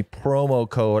 20 promo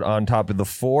code on top of the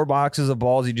 4 boxes of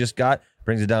balls you just got,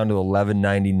 brings it down to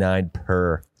 $11.99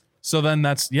 per. So then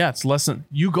it's less than,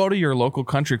 you go to your local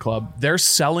country club, they're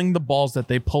selling the balls that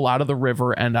they pull out of the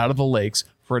river and out of the lakes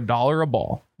for $1 a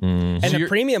ball. And the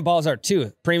premium balls are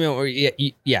too. Premium,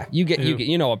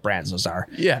 you know what brands those are.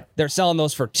 Yeah. They're selling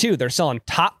those for 2. They're selling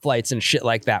top flights and shit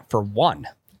like that for 1.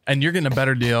 And you're getting a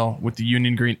better deal with the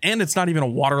Union Green, and it's not even a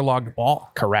waterlogged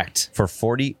ball. Correct. For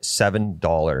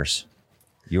 $47,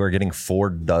 you are getting 4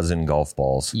 dozen golf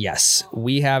balls. Yes,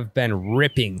 we have been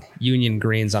ripping Union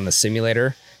Greens on the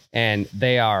simulator, and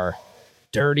they are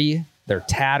dirty, they're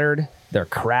tattered, they're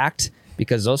cracked,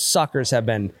 because those suckers have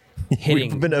been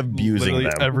hitting. We've been abusing Literally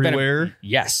them. everywhere.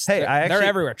 Yes. Hey, they're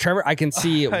everywhere. Trevor, I can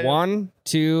see 1,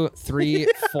 2, 3,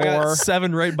 4.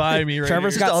 7 right by me. Right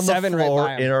Trevor's here. got on 7 the right floor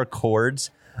by him. in our cords.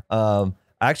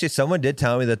 Actually, someone did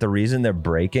tell me that the reason they're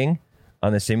breaking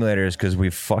on the simulator is because we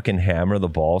fucking hammer the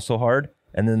ball so hard,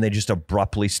 and then they just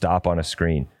abruptly stop on a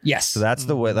screen. Yes. So that's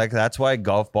the way. Like that's why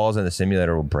golf balls in the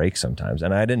simulator will break sometimes.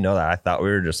 And I didn't know that. I thought we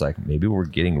were just like maybe we're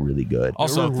getting really good.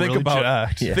 Also, We're think really about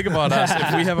jacked. think about us.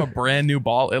 If we have a brand new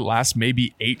ball, it lasts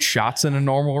maybe 8 shots in a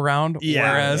normal round.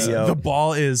 Yeah, Whereas yeah. the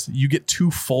ball is you get 2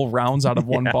 full rounds out of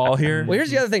one ball here. Well, here's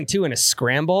the other thing too in a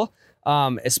scramble,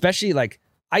 especially like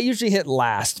I usually hit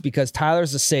last because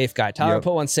Tyler's a safe guy. Tyler will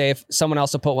put one safe, someone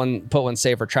else will put one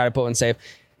safe or try to put one safe.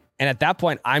 And at that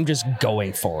point, I'm just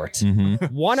going for it.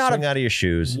 One out Swing out of your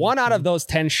shoes. of those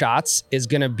 10 shots is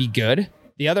going to be good.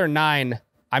 The other 9,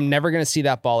 I'm never going to see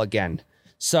that ball again.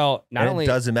 So not And only it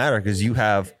doesn't matter because you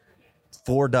have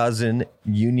 4 dozen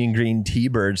Union Green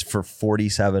T-Birds for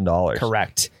 $47.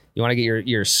 correct. You want to get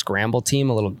your scramble team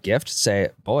a little gift. Say,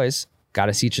 boys, got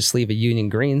us each a sleeve of Union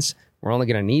Greens. We're only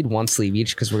going to need 1 sleeve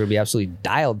each because we're going to be absolutely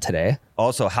dialed today.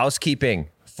 Also, housekeeping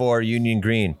for Union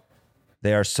Green.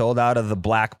 They are sold out of the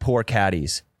black pour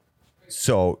caddies.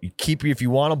 So if you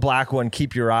want a black one,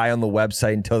 keep your eye on the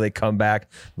website until they come back.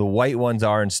 The white ones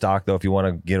are in stock, though. If you want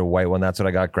to get a white one, that's what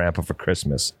I got Grandpa for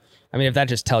Christmas. I mean, if that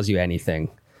just tells you anything,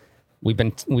 we've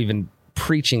been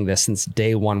preaching this since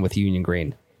day 1 with Union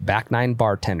Green. Back 9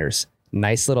 bartenders.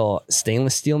 Nice little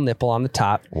stainless steel nipple on the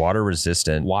top. Water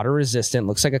resistant.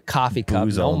 Looks like a coffee cup.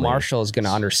 Booze No only. Marshall is going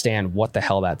to understand what the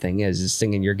hell that thing is. Just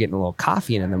thinking you're getting a little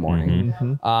coffee in the morning.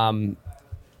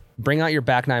 Bring out your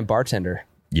back 9 bartender.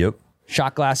 Yep.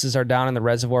 Shot glasses are down in the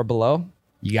reservoir below.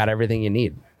 You got everything you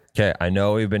need. Okay, I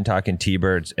know we've been talking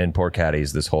T-Birds and pour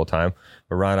caddies this whole time,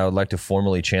 but Ron, I would like to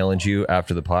formally challenge you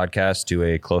after the podcast to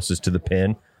a closest to the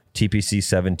pin, TPC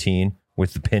 17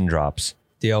 with the pin drops.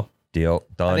 Deal. Deal.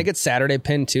 Done. I think it's Saturday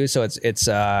pin too, so it's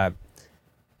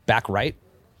back right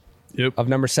Yep. of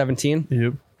number 17.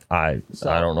 Yep. I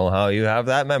don't know how you have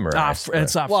that memorized.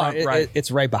 It's not Well, front right.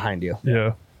 it's right behind you.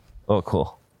 Yeah. Oh,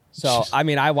 cool. So, I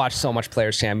mean, I watched so much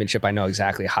Players Championship. I know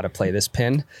exactly how to play this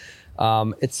pin.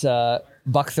 It's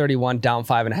 $131 down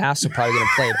 5.5, so probably going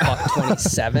to play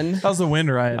 $127. How's the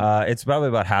wind, Ryan? It's probably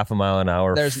about half a mile an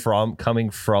hour There's-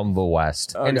 coming from the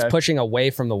west. And it's Okay. pushing away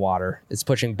from the water. It's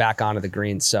pushing back onto the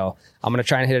green. So I'm going to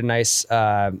try and hit a nice,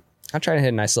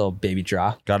 little baby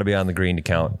draw, Got to be on the green to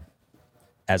count.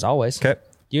 as always. Okay.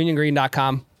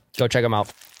 UnionGreen.com. Go check them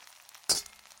out.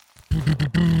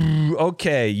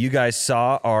 Okay, you guys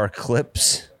saw our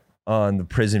clips on the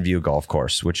Prison View golf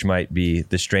course, which might be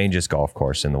the strangest golf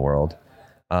course in the world.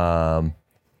 A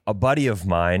buddy of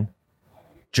mine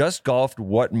just golfed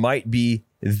what might be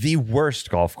the worst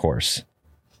golf course.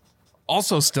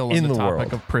 Also still in in the the topic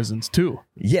world. of prisons, too.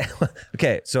 Yeah.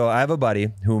 Okay, so I have a buddy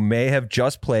who may have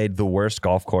just played the worst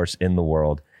golf course in the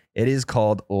world. It is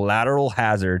called Lateral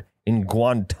Hazard in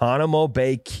Guantanamo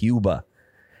Bay, Cuba.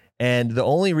 And the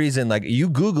only reason, like, you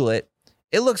Google it,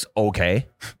 it looks okay,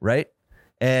 right?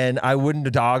 And I wouldn't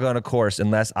dog on a course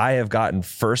unless I have gotten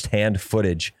firsthand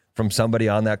footage from somebody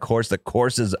on that course. The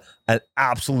course is an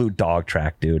absolute dog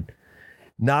track, dude.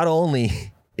 Not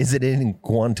only is it in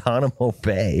Guantanamo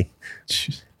Bay,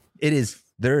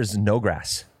 there is no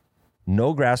grass.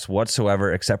 No grass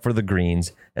whatsoever except for the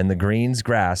greens. And the greens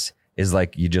grass is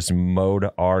like you just mowed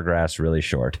our grass really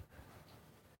short.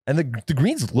 And the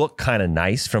greens look kind of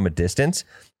nice from a distance,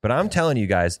 but I'm telling you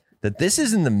guys that this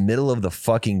is in the middle of the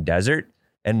fucking desert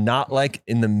and not like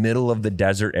in the middle of the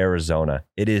desert, Arizona.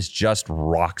 It is just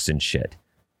rocks and shit.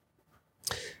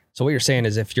 So what you're saying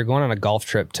is if you're going on a golf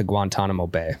trip to Guantanamo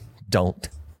Bay, Don't.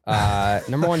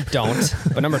 number 1, don't.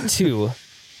 But number 2,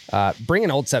 bring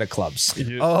an old set of clubs.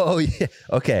 Oh, yeah.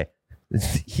 Okay.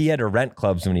 He had to rent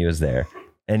clubs when he was there.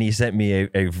 and he sent me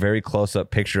a very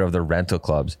close-up picture of the rental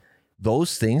clubs.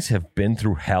 Those things have been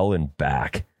through hell and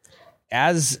back.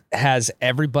 As has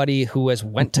everybody who has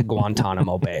went to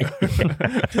Guantanamo Bay.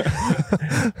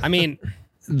 I mean,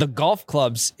 the golf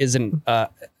clubs it's a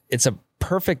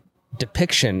perfect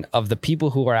depiction of the people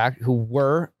who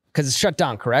were, because it's shut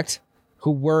down, correct?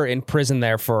 Who were in prison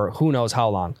there for who knows how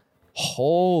long.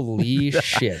 Holy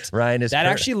shit. Ryan is that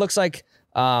actually looks like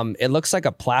it looks like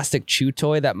a plastic chew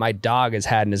toy that my dog has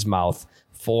had in his mouth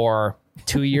for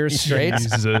 2 years straight.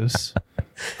 Jesus.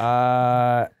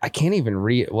 I can't even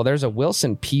read. Well, there's a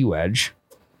Wilson P wedge,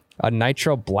 a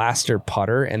Nitro Blaster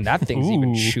putter, and that thing's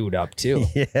even chewed up too.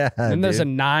 Yeah. And there's a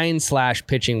 9/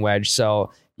 pitching wedge,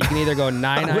 so you can either go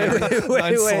 9 iron.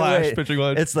 Wait. Pitching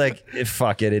wedge. It's like,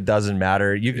 fuck it. It doesn't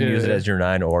matter. You can use it as your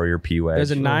 9 or your P wedge.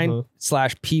 There's a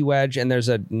 9/P wedge, and there's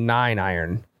a 9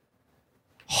 iron.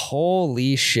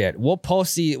 Holy shit! We'll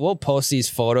post these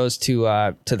photos to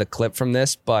the clip from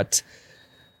this, but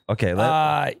okay.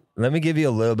 Let me give you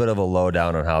a little bit of a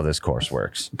lowdown on how this course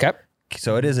works. Okay.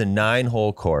 So it is a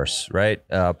 9-hole course, right?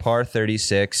 Par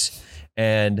 36,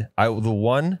 and the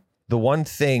one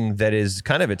thing that is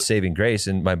kind of its saving grace,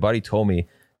 and my buddy told me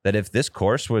that if this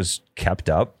course was kept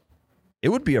up, it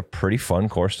would be a pretty fun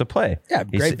course to play. Yeah,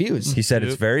 great views. He said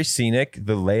it's very scenic.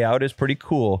 The layout is pretty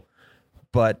cool,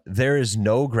 but there is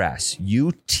no grass.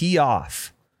 You tee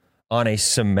off on a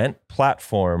cement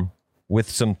platform with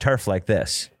some turf like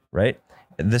this, right?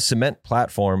 The cement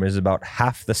platform is about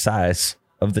half the size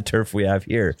of the turf we have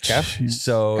here. Okay.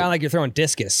 So kind of like you're throwing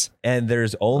discus. And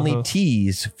there's only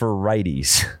tees for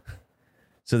righties.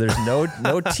 So there's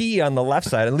no tee on the left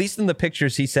side. At least in the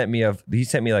pictures he sent me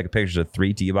like pictures of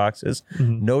 3 tee boxes.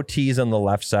 No tees on the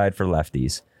left side for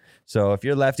lefties. So if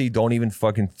you're lefty, don't even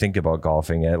fucking think about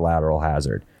golfing at lateral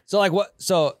hazard. So like what?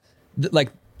 So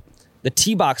like the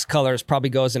tee box colors probably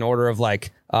goes in order of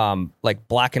like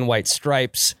black and white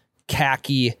stripes,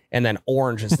 khaki, and then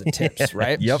orange is the tips,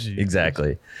 right? Yep,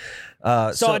 exactly.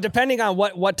 So depending on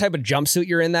what type of jumpsuit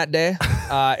you're in that day,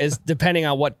 is depending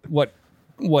on what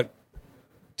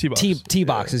tee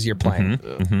boxes you're playing.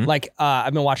 Like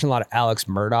I've been watching a lot of Alex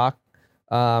Murdoch.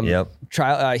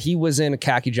 He was in a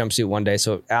khaki jumpsuit one day,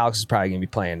 so Alex is probably gonna be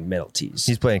playing middle tees.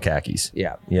 He's playing khakis.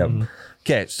 Yeah. Yep.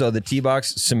 Okay, so the tee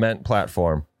box cement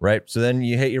platform, right? So then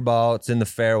you hit your ball, it's in the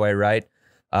fairway, right?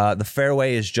 The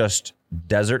fairway is just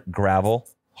desert gravel,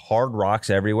 hard rocks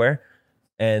everywhere.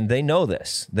 And they know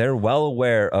this. They're well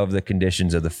aware of the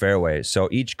conditions of the fairway. So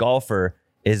each golfer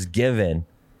is given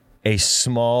a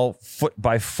small foot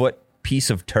by foot piece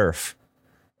of turf.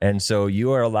 And so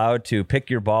you are allowed to pick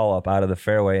your ball up out of the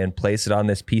fairway and place it on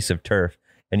this piece of turf.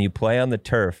 And you play on the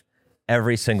turf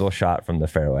every single shot from the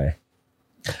fairway.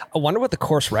 I wonder what the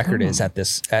course record is at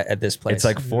this place. It's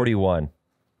like 41.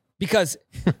 Because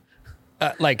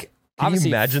Can you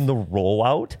imagine the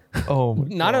rollout? Oh,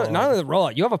 not only the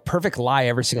rollout, you have a perfect lie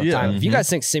every single time. If you guys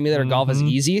think simulator golf is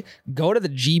easy, go to the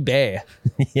G Bay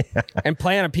and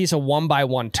play on a piece of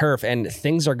 1x1 turf, and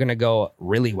things are going to go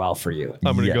really well for you.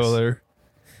 I'm going to go there.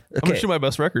 Okay. I'm going to shoot my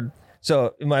best record.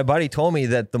 So my buddy told me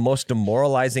that the most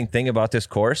demoralizing thing about this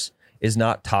course is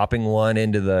not topping one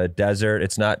into the desert.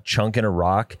 It's not chunking a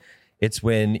rock. It's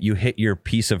when you hit your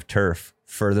piece of turf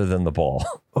further than the ball.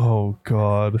 Oh,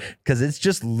 God. Because it's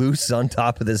just loose on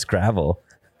top of this gravel.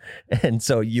 And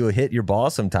so you hit your ball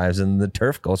sometimes and the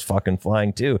turf goes fucking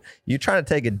flying too. You try to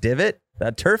take a divot,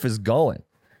 that turf is going.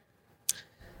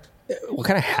 What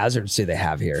kind of hazards do they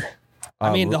have here?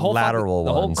 I mean, the whole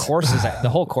course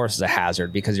is a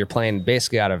hazard because you're playing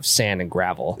basically out of sand and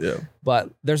gravel. Yeah. But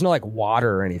there's no like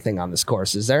water or anything on this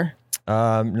course, is there?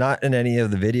 Not in any of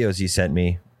the videos he sent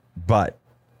me, but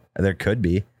there could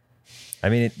be. I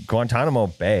mean, Guantanamo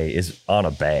Bay is on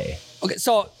a bay. Okay,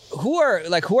 so who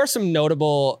are some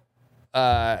notable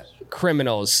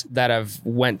criminals that have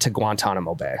went to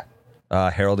Guantanamo Bay?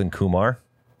 Harold and Kumar.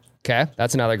 Okay,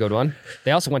 that's another good one.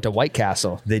 They also went to White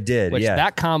Castle. They did, which yeah.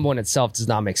 That combo in itself does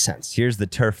not make sense. Here's the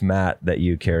turf mat that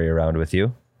you carry around with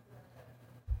you.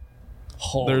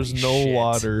 Holy There's no shit.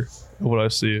 water. What I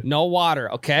see. No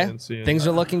water. Okay, things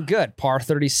are looking good. Par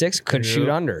 36 could shoot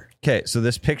under. Okay, so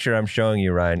this picture I'm showing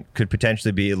you, Ryan, could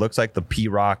potentially be. It looks like the P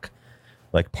Rock,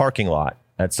 like parking lot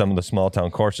at some of the small town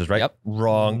courses, right? Yep.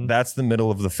 Wrong. That's the middle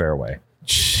of the fairway.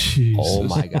 Jesus. Oh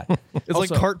my god. It's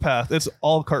like cart path. It's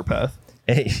all cart path.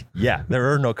 Yeah,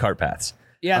 there are no cart paths.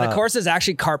 Yeah, the course is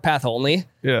actually cart path only.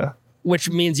 Yeah. Which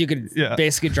means you could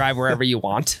basically drive wherever you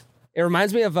want. It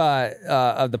reminds me of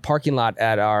the parking lot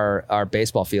at our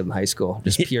baseball field in high school.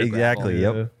 Just pure exactly.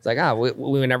 gravel. Yep. It's like,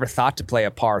 we never thought to play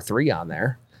a par 3 on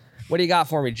there. What do you got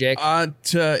for me, Jake?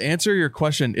 To answer your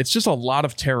question, it's just a lot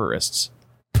of terrorists.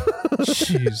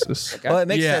 Jesus. Okay. Well, it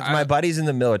makes Yeah, sense. My buddy's in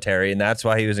the military, and that's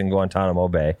why he was in Guantanamo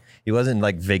Bay. He wasn't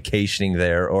like vacationing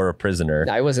there or a prisoner.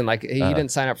 No, it wasn't like he didn't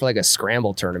sign up for like a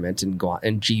scramble tournament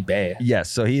in G Bay. Yes,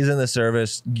 so he's in the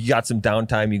service. You got some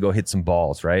downtime, you go hit some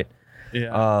balls, right?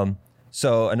 Yeah.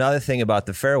 So another thing about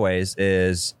the fairways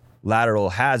is lateral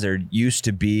hazard used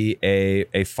to be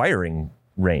a firing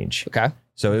range. Okay.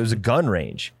 So it was a gun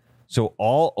range. So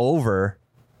all over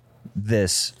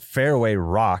this fairway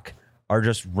rock are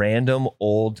just random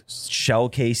old shell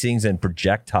casings and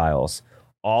projectiles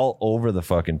all over the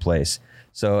fucking place.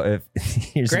 So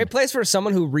if Great place for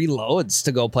someone who reloads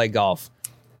to go play golf.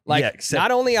 Like, Yeah, except-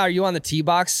 not only are you on the tee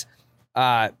box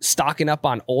stocking up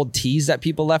on old tees that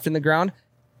people left in the ground,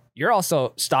 you're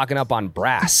also stocking up on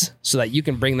brass so that you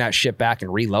can bring that shit back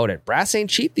and reload it. Brass ain't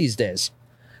cheap these days.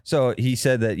 So he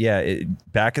said that,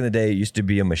 back in the day, it used to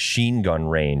be a machine gun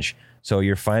range. So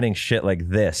you're finding shit like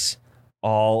this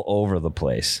all over the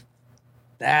place.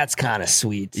 That's kind of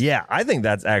sweet. Yeah, I think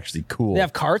that's actually cool. They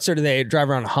have carts or do they drive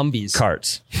around Humvees?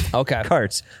 Carts. Okay.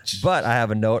 Carts. But I have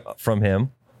a note from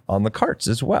him on the carts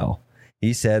as well.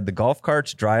 He said the golf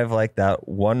carts drive like that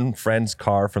one friend's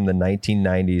car from the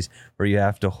 1990s where you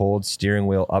have to hold steering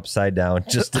wheel upside down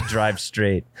just to drive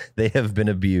straight. They have been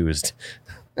abused.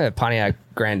 Pontiac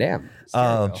Grand Am.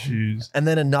 Jeez. And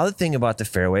then another thing about the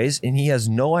fairways, and he has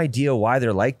no idea why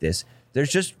they're like this.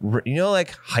 There's just,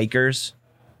 like hikers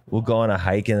will go on a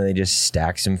hike and they just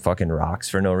stack some fucking rocks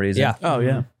for no reason. Yeah. Oh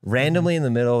yeah. Randomly in the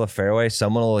middle of the fairway,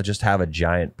 someone will just have a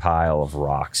giant pile of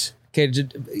rocks. Okay,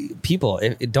 people,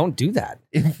 don't do that.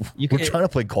 We're trying to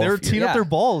play golf. They were here. teeing Yeah. up their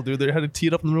ball, dude. They had to tee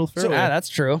it up in the middle of the fairway. Yeah, that's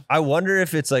true. I wonder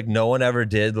if it's like no one ever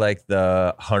did like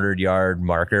the 100-yard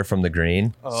marker from the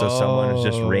green. So someone was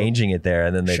just ranging it there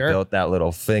and then they Sure. built that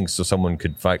little thing so someone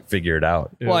could figure it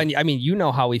out. Well, and I mean, you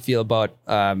know how we feel about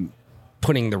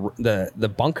putting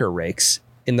the bunker rakes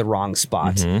in the wrong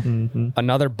spot. Mm-hmm.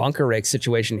 Another bunker rake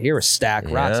situation here is stack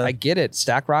rocks. Yeah. I get it.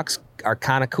 Stack rocks are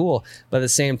kind of cool, but at the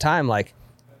same time, like,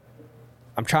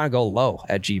 I'm trying to go low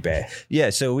at G Bay. Yeah,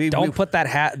 so Don't put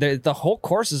that the whole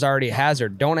course is already a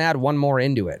hazard. Don't add one more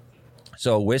into it.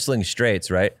 So Whistling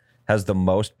Straits, right, has the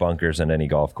most bunkers on any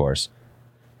golf course.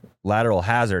 Lateral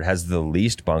Hazard has the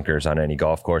least bunkers on any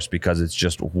golf course because it's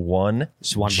just one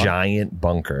giant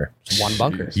bunker. It's one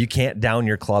bunker. You can't down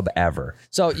your club ever.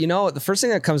 So, the first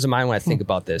thing that comes to mind when I think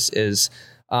about this is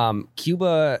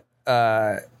Cuba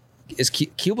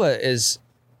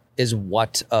is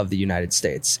what of the United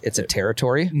States? It's a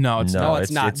territory? No, it's No, not.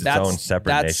 it's not. It's its own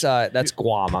separate nation. That's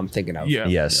Guam I'm thinking of. Yeah.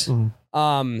 Yes.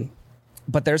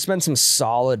 But there's been some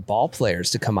solid ball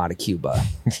players to come out of Cuba.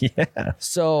 Yeah.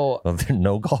 So Well, there are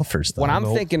no golfers, though. when I'm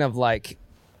thinking of like,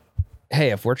 hey,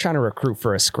 if we're trying to recruit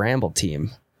for a scramble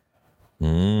team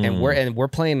and we're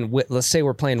playing, let's say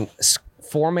we're playing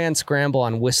 4-man scramble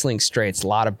on Whistling Straits, a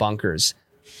lot of bunkers.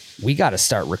 We got to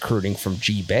start recruiting from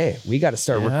G Bay. We got to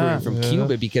start recruiting from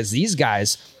Cuba because these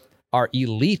guys are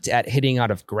elite at hitting out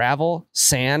of gravel,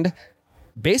 sand,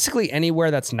 basically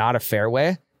anywhere that's not a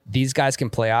fairway. These guys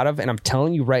can play out of. And I'm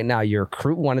telling you right now, you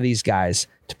recruit one of these guys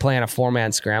to play on a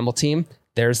 4-man scramble team.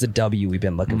 There's the W we've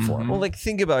been looking for. Well, like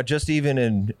think about just even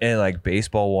in like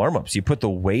baseball warmups, you put the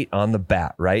weight on the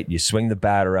bat, right? You swing the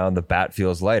bat around, the bat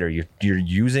feels lighter. You're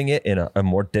using it in a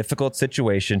more difficult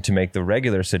situation to make the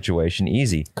regular situation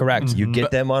easy. Correct. You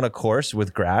get them on a course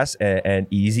with grass and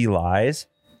easy lies.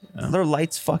 Their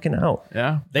lights fucking out.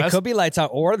 Yeah. They could be lights out,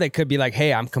 or they could be like,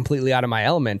 hey, I'm completely out of my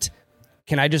element.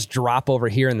 Can I just drop over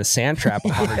here in the sand trap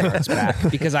 100 yards back?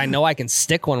 Because I know I can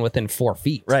stick one within 4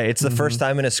 feet. Right. It's the first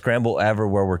time in a scramble ever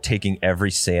where we're taking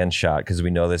every sand shot because we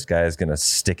know this guy is going to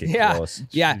stick it Yeah. close.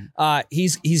 Yeah. He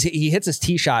hits his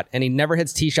tee shot and he never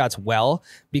hits tee shots well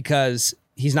because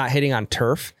he's not hitting on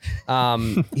turf.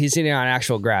 He's hitting on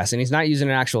actual grass and he's not using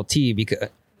an actual tee because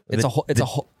it's a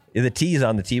whole. The tees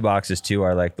on the tee boxes too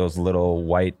are like those little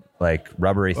white, like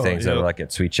rubbery things that are like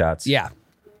at sweet shots. Yeah.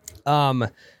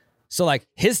 So like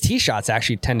his tee shots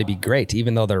actually tend to be great,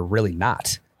 even though they're really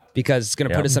not, because it's going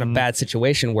to put us in a bad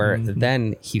situation where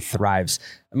then he thrives.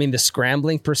 I mean, the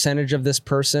scrambling percentage of this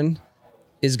person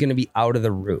is going to be out of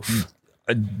the roof.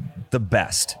 The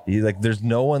best. There's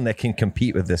no one that can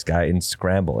compete with this guy in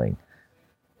scrambling.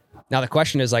 Now the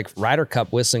question is like Ryder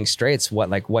Cup Whistling Straits.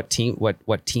 What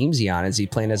team's he on? Is he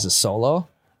playing as a solo?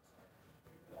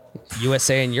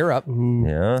 USA and Europe.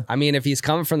 Yeah. I mean, if he's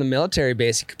coming from the military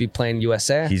base, he could be playing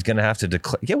USA. He's going to have to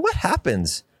declare. Yeah. What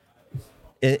happens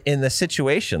in a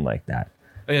situation like that?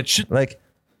 Like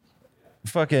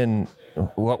fucking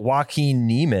Joaquin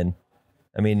Neiman.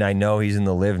 I mean, I know he's in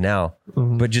the live now,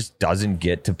 but just doesn't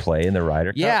get to play in the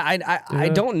Ryder Cup. Yeah, I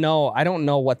don't know. I don't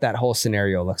know what that whole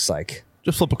scenario looks like.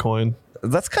 Just flip a coin.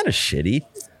 That's kind of shitty.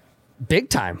 Big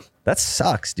time. That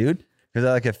sucks, dude. Because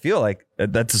I feel like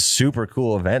that's a super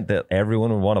cool event that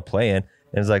everyone would want to play in.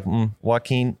 And it's like,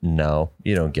 Joaquin, no,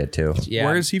 you don't get to. Yeah.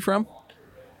 Where is he from?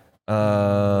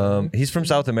 He's from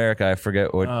South America. I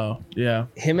forget what. Oh, yeah.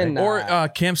 Him and Or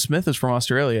Cam Smith is from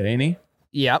Australia, ain't he?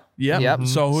 Yep. Yep. Yep.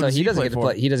 So who does he he doesn't play get to for?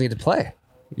 play. He doesn't get to play.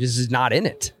 He's just not in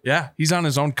it. Yeah, he's on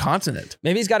his own continent.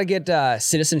 Maybe he's got to get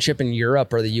citizenship in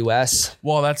Europe or the U.S.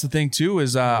 Well, that's the thing too.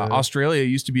 Is Australia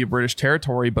used to be a British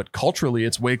territory, but culturally,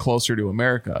 it's way closer to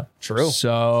America. True.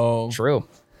 So True.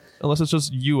 Unless it's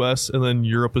just U.S. and then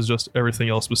Europe is just everything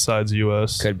else besides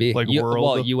U.S. Could be. like world.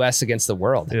 Well, U.S. against the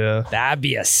world. Yeah. That'd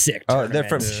be a sick Oh, tournament. they're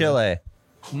from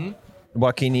Chile.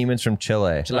 Joaquin Neiman's from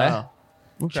Chile. Chile. Oh,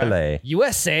 okay. Chile.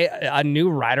 USA, a new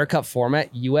Ryder Cup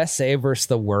format, USA versus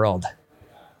the world.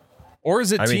 Or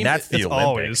is it I team? mean, that's the It's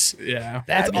Olympics. always. yeah.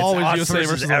 That's always Us USA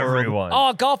versus the world. everyone.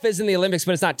 Oh, golf is in the Olympics,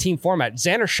 but it's not team format.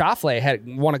 Xander Schauffele had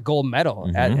won a gold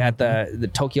medal at the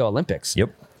Tokyo Olympics.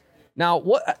 Yep. Now,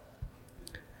 what?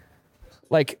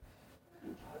 Like,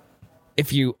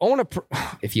 if you own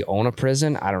a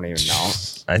prison, I don't even know.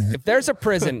 If there's a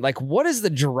prison, like, what is the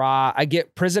draw? I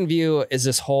get Prison View is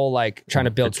this whole like trying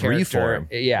to build It's character. reform.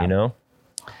 Yeah, You know?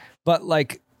 but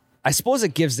like, I suppose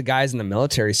it gives the guys in the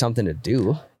military something to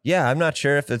do. Yeah, I'm not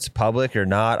sure if it's public or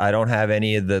not. I don't have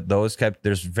any of those kept.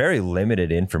 There's very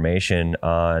limited information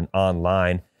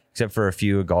online, except for a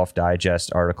few Golf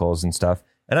Digest articles and stuff.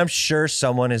 And I'm sure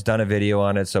someone has done a video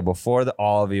on it. So before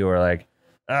all of you are like,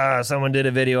 someone did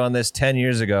a video on this 10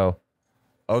 years ago.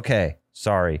 Okay,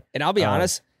 sorry. And I'll be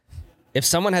honest, if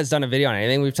someone has done a video on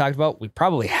anything we've talked about, we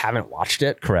probably haven't watched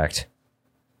it. Correct.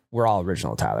 We're all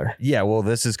original, Tyler. Yeah, well,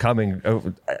 this is coming.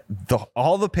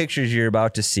 All the pictures you're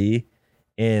about to see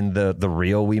in the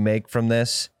reel we make from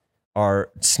this are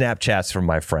Snapchats from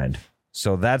my friend.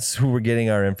 So that's who we're getting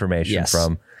our information Yes.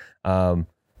 from.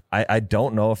 I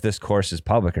don't know if this course is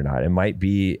public or not. It might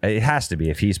be. It has to be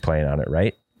if he's playing on it,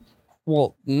 right?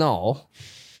 Well, no,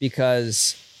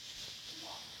 because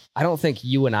I don't think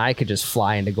you and I could just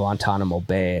fly into Guantanamo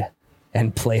Bay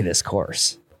and play this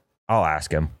course. I'll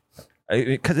ask him.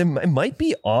 Because it might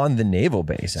be on the naval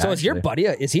base. So is your buddy,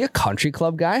 is he a country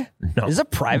club guy? No. Is it a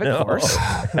private course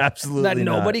Absolutely that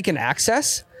not. nobody can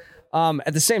access?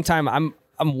 At the same time, I'm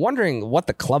wondering what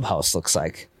the clubhouse looks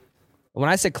like. When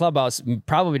I say clubhouse,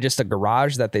 probably just a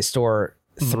garage that they store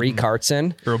 3 carts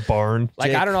in. Or a barn.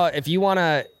 Like, I don't know if you want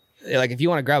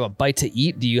to grab a bite to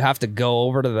eat, do you have to go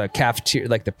over to the cafeteria,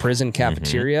 like the prison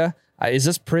cafeteria? Is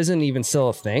this prison even still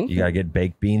a thing? You got to get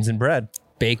baked beans and bread.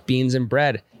 Baked beans and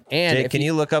bread. And Jake, if can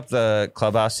you look up the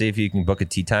clubhouse, see if you can book a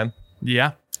tea time?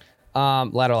 Yeah.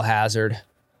 Lateral Hazard,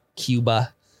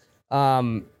 Cuba.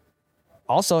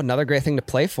 Also, another great thing to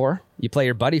play for. You play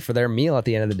your buddy for their meal at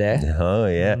the end of the day. Oh,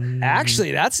 yeah.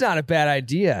 Actually, that's not a bad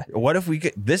idea. What if we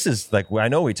could? This is like, I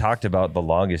know we talked about the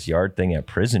longest yard thing at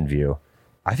Prison View.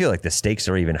 I feel like the stakes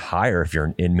are even higher if you're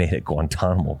an inmate at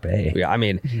Guantanamo Bay. Yeah, I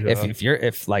mean,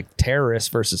 if like terrorists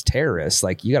versus terrorists,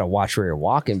 like you got to watch where you're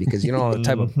walking because you don't know the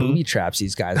type of booby traps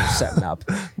these guys are setting up.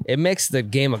 It makes the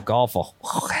game of golf a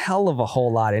hell of a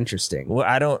whole lot interesting.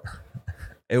 Well,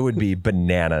 it would be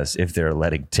bananas if they're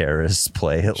letting terrorists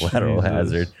play at Lateral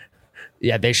Hazard.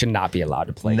 Yeah, they should not be allowed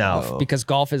to play No. golf because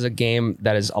golf is a game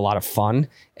that is a lot of fun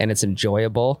and it's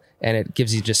enjoyable and it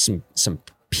gives you just some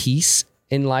peace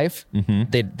in life.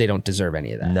 They don't deserve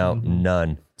any of that. No,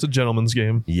 none. It's a gentleman's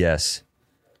game. Yes.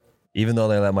 Even though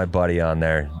they let my buddy on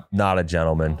there, not a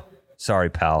gentleman. Sorry,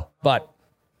 pal. But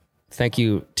thank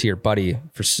you to your buddy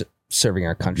for serving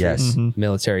our country. Yes.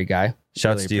 Military guy.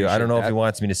 Shouts Really to you. I don't know appreciate if he that.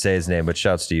 wants me to say his name, but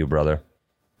shouts to you, brother.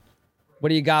 What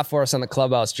do you got for us on the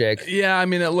clubhouse, Jake? Yeah, I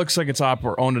mean, it looks like it's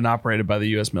owned and operated by the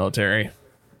U.S. military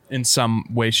in some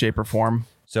way, shape, or form.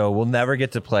 So we'll never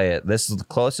get to play it. This is the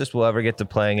closest we'll ever get to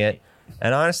playing it.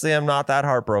 And honestly, I'm not that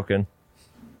heartbroken.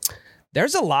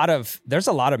 There's a lot of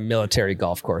military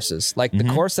golf courses. Like the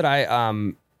course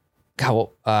that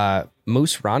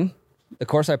Moose Run, the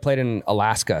course I played in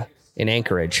Alaska in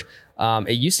Anchorage.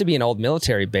 It used to be an old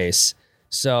military base.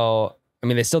 So, I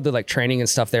mean, they still do like training and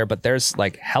stuff there, but there's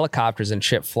like helicopters and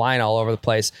shit flying all over the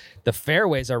place. The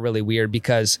fairways are really weird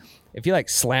because if you like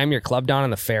slam your club down on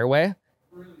the fairway,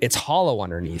 it's hollow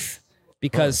underneath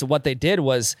because what they did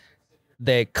was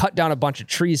they cut down a bunch of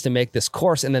trees to make this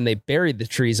course and then they buried the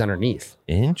trees underneath.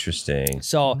 Interesting.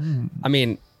 So, I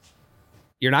mean,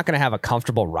 you're not going to have a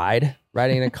comfortable riding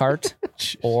in a cart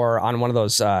or on one of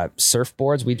those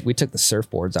surfboards. We took the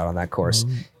surfboards out on that course.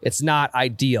 It's not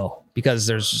ideal because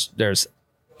there's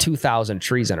 2,000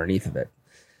 trees underneath of it.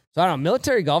 So I don't know.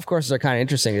 Military golf courses are kind of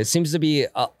interesting. It seems to be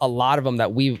a lot of them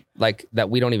that we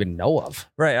don't even know of.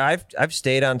 Right. I've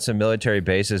stayed on some military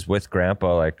bases with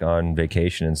Grandpa, like on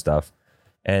vacation and stuff,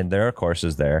 and there are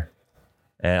courses there.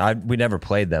 And we never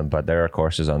played them, but there are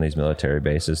courses on these military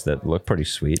bases that look pretty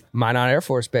sweet. Minot Air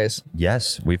Force Base.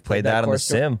 Yes, we've played that on the course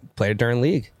sim. Played it during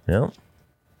league. Yeah.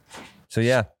 So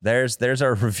yeah, there's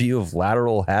our review of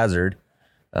Lateral Hazard.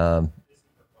 Don't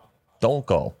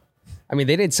go. I mean,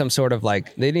 they need some sort of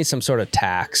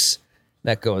tax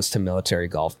that goes to military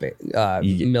golf golf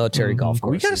courses.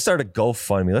 We got to start a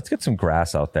GoFundMe. Let's get some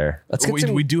grass out there. Let's get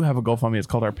We do have a GoFundMe. It's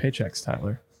called Our Paychecks,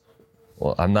 Tyler.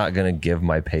 Well, I'm not going to give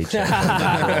my paycheck to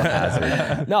Lateral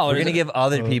Hazard. No, We're going to give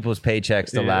other people's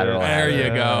paychecks to Lateral There Hazard. you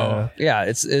go. Yeah,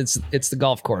 it's the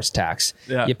golf course tax.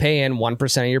 Yeah. You pay in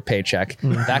 1% of your paycheck.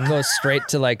 That goes straight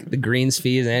to like the greens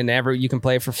fees, and you can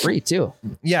play for free too.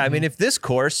 Yeah, I mean, if this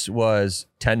course was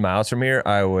 10 miles from here,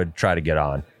 I would try to get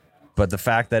on. But the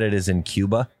fact that it is in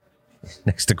Cuba,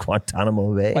 next to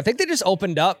Guantanamo Bay. I think they just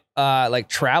opened up like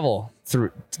travel through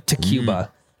to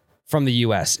Cuba from the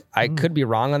U.S. I could be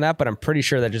wrong on that, but I'm pretty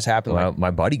sure that just happened. Well, Like, my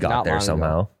buddy got not there long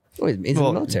somehow. ago. Oh, he's in the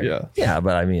military. Yeah. Yeah,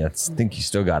 but I mean, I think you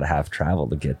still got to have travel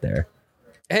to get there.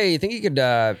 Hey, you think you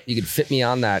could fit me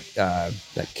on that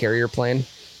carrier plane?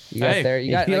 You got Hey, there?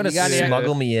 You got You like, want you got to any-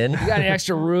 smuggle me in? You got any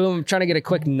extra room? I'm trying to get a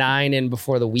quick 9 in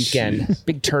before the weekend.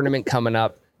 Big tournament coming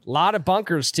up. A lot of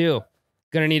bunkers too.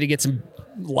 Gonna need to get a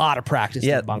lot of practice in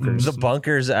Yeah, the bunkers. the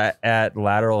bunkers at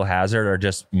Lateral Hazard are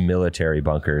just military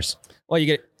bunkers. Well, you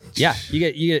get.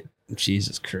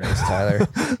 Jesus Christ, Tyler.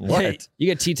 What? You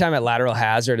get tee time at Lateral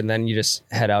Hazard, and then you just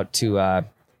head out to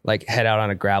head out on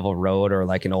a gravel road or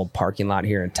like an old parking lot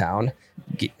here in town,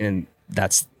 and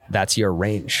that's your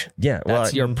range. Yeah, well,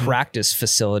 That's your practice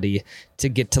facility to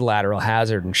get to Lateral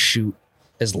Hazard and shoot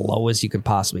as low as you could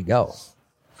possibly go.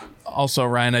 Also,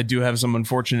 Ryan, I do have some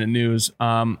unfortunate news.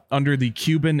 Under the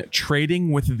Cuban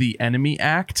Trading with the Enemy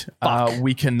Act,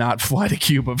 we cannot fly to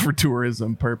Cuba for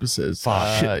tourism purposes.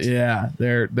 Yeah,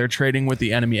 they're Trading with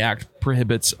the Enemy Act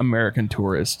prohibits American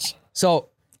tourists. So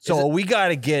we got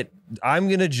to get. I'm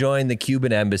going to join the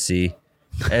Cuban embassy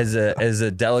as a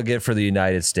delegate for the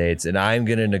United States, and I'm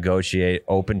going to negotiate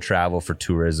open travel for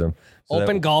tourism. So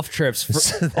open golf trips.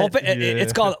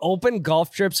 It's called Open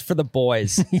Golf Trips for the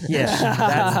Boys. Yes,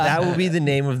 that will be the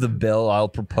name of the bill I'll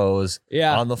propose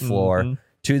on the floor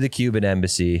to the Cuban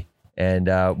embassy. And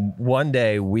one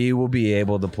day we will be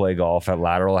able to play golf at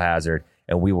Lateral Hazard,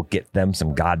 and we will get them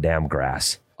some goddamn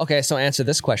grass. Okay, so answer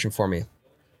this question for me.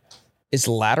 Is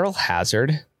Lateral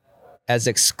Hazard as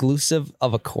exclusive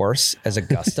of a course as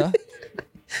Augusta?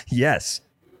 Yes,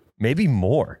 maybe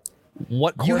more.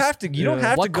 What course, You have to. You don't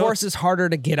have what to go. course is harder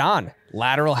to get on?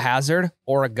 Lateral Hazard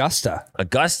or Augusta?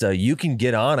 Augusta, you can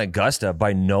get on Augusta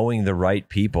by knowing the right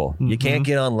people. You can't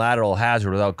get on Lateral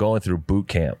Hazard without going through boot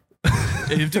camp.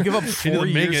 You have to give up 4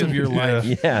 make years it. of your life.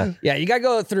 Yeah. Yeah, you got to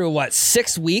go through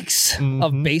 6 weeks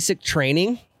of basic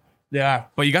training. Yeah,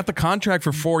 but you got the contract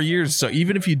for 4 years, so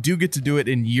even if you do get to do it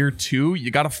in year 2,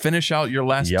 you got to finish out your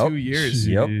last Yep. 2 years.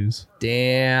 Yep. Jeez.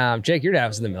 Damn, Jake, your dad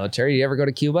was in the military. Did you ever go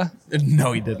to Cuba?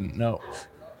 No, he didn't. No,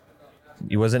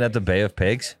 He wasn't at the Bay of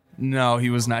Pigs? no, he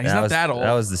was not. He's not that old.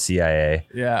 That was the CIA.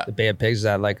 Yeah. The Bay of Pigs, is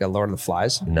that like a Lord of the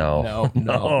Flies? No.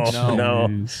 No.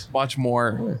 Jeez. Watch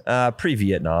more.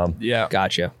 Pre-Vietnam. Yeah.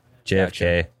 Gotcha.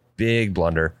 JFK. Big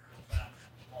blunder.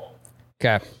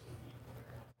 Okay.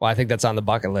 Well, I think that's on the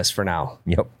bucket list for now.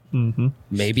 Yep.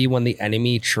 Maybe when the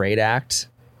Enemy Trade Act,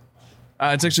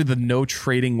 It's actually the no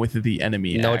trading with the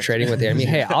enemy. no Act. trading with the enemy.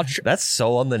 Hey, That's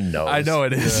so on the nose. I know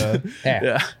it is.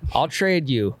 hey, I'll trade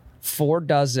you 4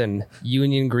 dozen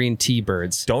Union Green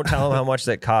T-Birds Don't tell him how much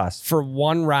that costs. for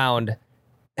 1 round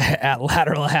at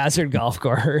Lateral Hazard Golf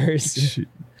Course.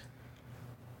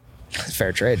 It's a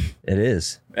fair trade. It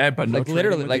is. But no Like, trading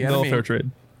literally, with like, the No enemy. fair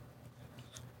trade.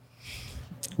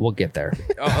 We'll get there.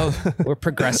 We're a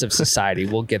progressive society.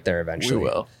 We'll get there eventually. We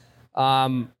will.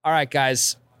 All right,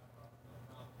 guys.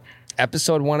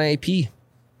 Episode 1 AP.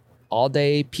 All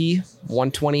day AP,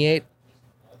 128.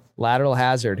 Lateral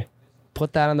Hazard.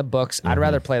 Put that on the books. I'd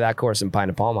rather play that course than Pine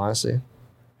to Palm, honestly.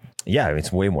 Yeah, I mean,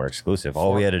 it's way more exclusive.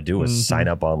 All we had to do was sign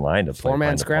up online to play 4-man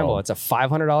Pine to scramble. Palm. It's a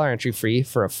 $500 entry fee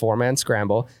for a 4-man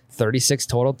scramble. 36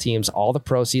 total teams. All the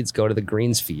proceeds go to the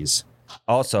greens fees.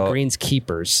 Also, Greens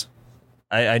keepers.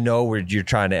 I know you're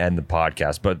trying to end the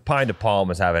podcast, but Pine to Palm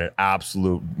is having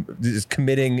is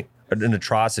committing an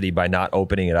atrocity by not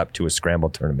opening it up to a scramble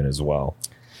tournament as well.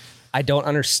 I don't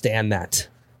understand that.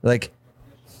 Like,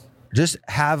 just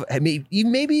have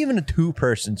maybe even a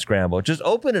 2-person scramble. Just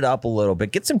open it up a little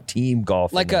bit. Get some team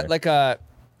golf. Yes,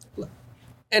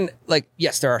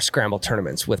 there are scramble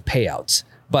tournaments with payouts,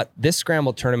 But this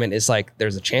scramble tournament is like,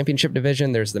 there's a championship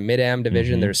division, there's the mid-am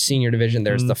division, there's senior division,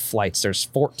 there's the flights. There's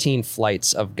 14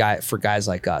 flights of for guys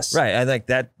like us. Right. I think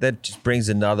that just brings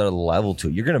another level to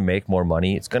it. You're going to make more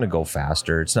money. It's going to go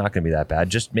faster. It's not going to be that bad.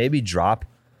 Just maybe drop,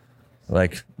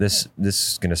 like this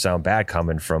is going to sound bad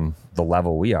coming from the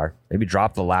level we are. Maybe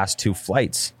drop the last 2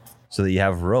 flights so that you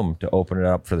have room to open it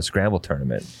up for the scramble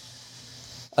tournament.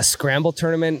 A scramble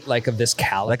tournament like of this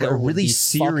caliber, Like a would really be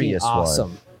serious fucking awesome.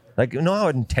 one. Like, you know how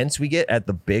intense we get at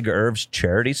the Big Irv's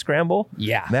charity scramble?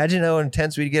 Yeah. Imagine how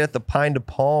intense we'd get at the Pine to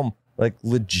Palm, like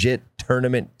legit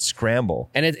tournament scramble.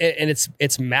 And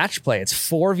it's match play. It's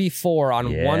 4v4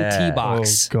 on one tee Oh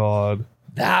box. God,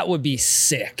 That would be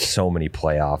sick. So many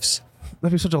playoffs.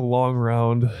 that'd be such a long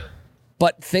round.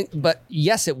 But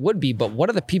yes, it would be. But what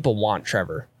do the people want,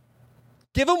 Trevor?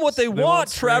 Give them what they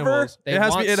want, Trevor. Scrambles. They It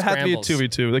has want to be a scrambles.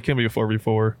 2v2. They can't be a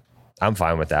 4v4. I'm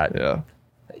fine with that. Yeah.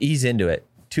 Ease into it.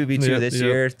 2v2 Yep, this yep.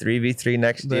 year, 3v3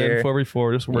 next Then year.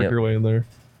 4v4. Just work Yep. your way in there.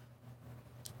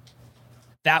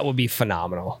 That would be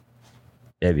phenomenal.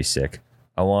 It'd be sick.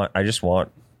 I just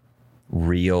want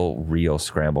real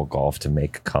scramble golf to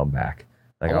make a comeback.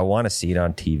 Like, I want to see it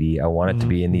on TV. I want it to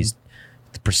be in these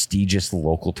prestigious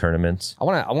local tournaments. I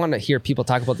want to hear people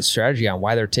talk about the strategy on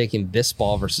why they're taking this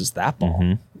ball versus that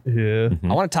ball. Yeah.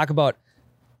 I want to talk about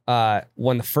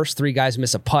when the first 3 guys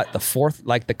miss a putt, the fourth,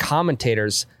 like the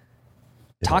commentators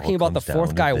talking all about the comes down 4th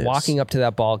to guy this. walking up to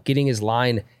that ball, getting his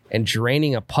line and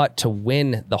draining a putt to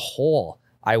win the hole.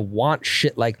 I want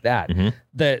shit like that.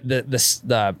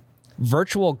 The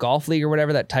virtual golf league or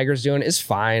whatever that Tiger's doing is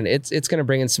fine. It's going to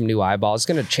bring in some new eyeballs. It's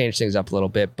going to change things up a little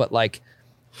bit, but like,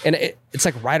 and it's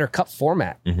like Ryder Cup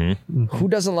format. Who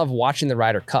doesn't love watching the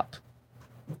Ryder Cup?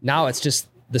 Now it's just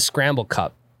the Scramble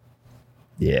Cup,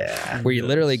 Yeah. where you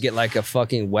literally get like a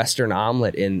fucking Western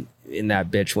omelet in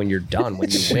that bitch when you're done, when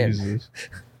you win. Jesus.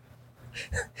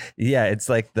 Yeah, it's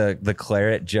like the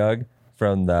claret jug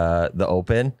from the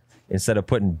Open. Instead of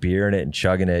putting beer in it and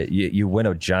chugging it, you win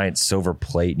a giant silver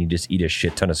plate and you just eat a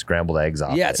shit ton of scrambled eggs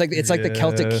off Yeah, it. it's like the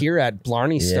Celtic Cure at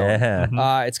Blarney Stone.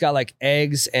 Yeah. It's got like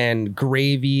eggs and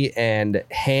gravy and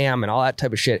ham and all that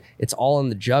type of shit. It's all in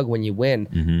the jug when you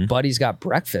win. Buddy's got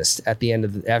breakfast at the end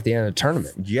of the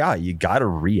tournament. Yeah, you got to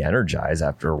re-energize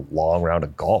after a long round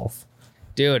of golf.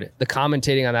 Dude, the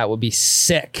commentating on that would be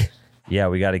sick. Yeah,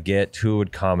 we got to get who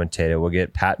would commentate it. We'll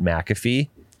get Pat McAfee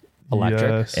Electric.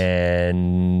 Yes.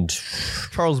 and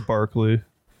Charles Barkley.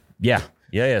 yeah,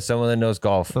 someone that knows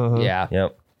golf. Yeah.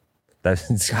 Yep,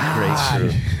 that's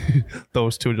great.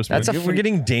 Those two just. That's went- We're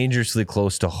getting dangerously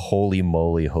close to Holy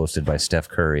Moly, hosted by Steph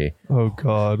Curry. Oh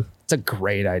God. It's a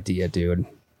great idea, dude.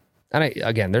 And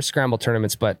again, there's scramble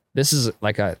tournaments, but this is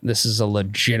a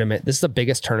legitimate, this is the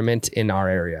biggest tournament in our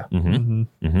area.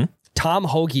 Tom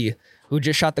Hoagie, who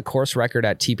just shot the course record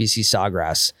at TPC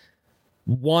Sawgrass,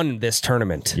 won this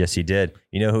tournament. Yes, he did.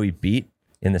 You know who he beat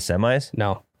in the semis?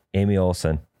 No. Amy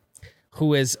Olsen.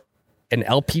 Who is an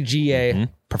LPGA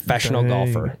professional Dang.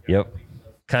 golfer. Yep.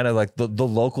 Kind of like the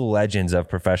local legends of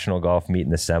professional golf meet in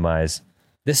the semis.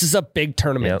 This is a big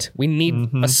tournament. Yep. We need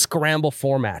a scramble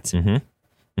format.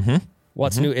 Well,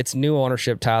 it's new. It's new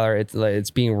ownership, Tyler.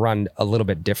 It's being run a little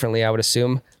bit differently, I would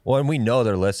assume. Well, and we know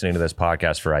they're listening to this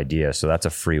podcast for ideas, so that's a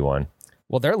free one.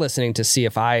 Well, they're listening to see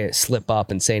if I slip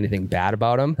up and say anything bad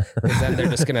about them, because then they're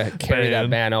just going to carry that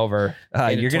ban over.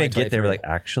 into You're going to get there 2023. like,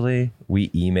 actually, we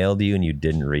emailed you and you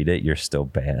didn't read it. You're still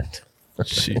banned.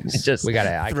 Jeez. Just We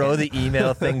gotta- I throw the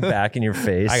email thing back in your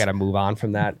face. I got to move on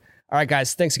from that. All right,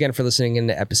 guys. Thanks again for listening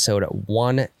into episode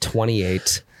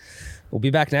 128. We'll be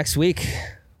back next week.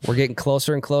 We're getting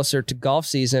closer and closer to golf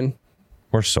season.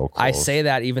 We're so close. I say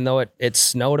that even though it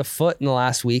snowed a foot in the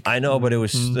last week. I know, but it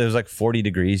was like 40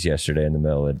 degrees yesterday in the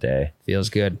middle of the day. Feels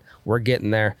good. We're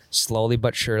getting there slowly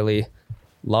but surely.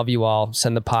 Love you all.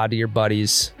 Send the pod to your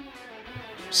buddies.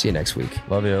 See you next week.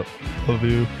 Love you. Love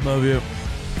you. Love you.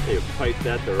 They piped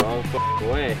that the wrong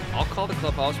way. I'll call the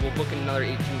clubhouse. We'll book another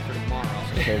 18 for tomorrow.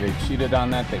 Okay, they cheated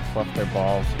on that. They fluffed their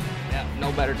balls. Yeah,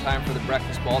 no better time for the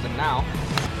breakfast ball than now.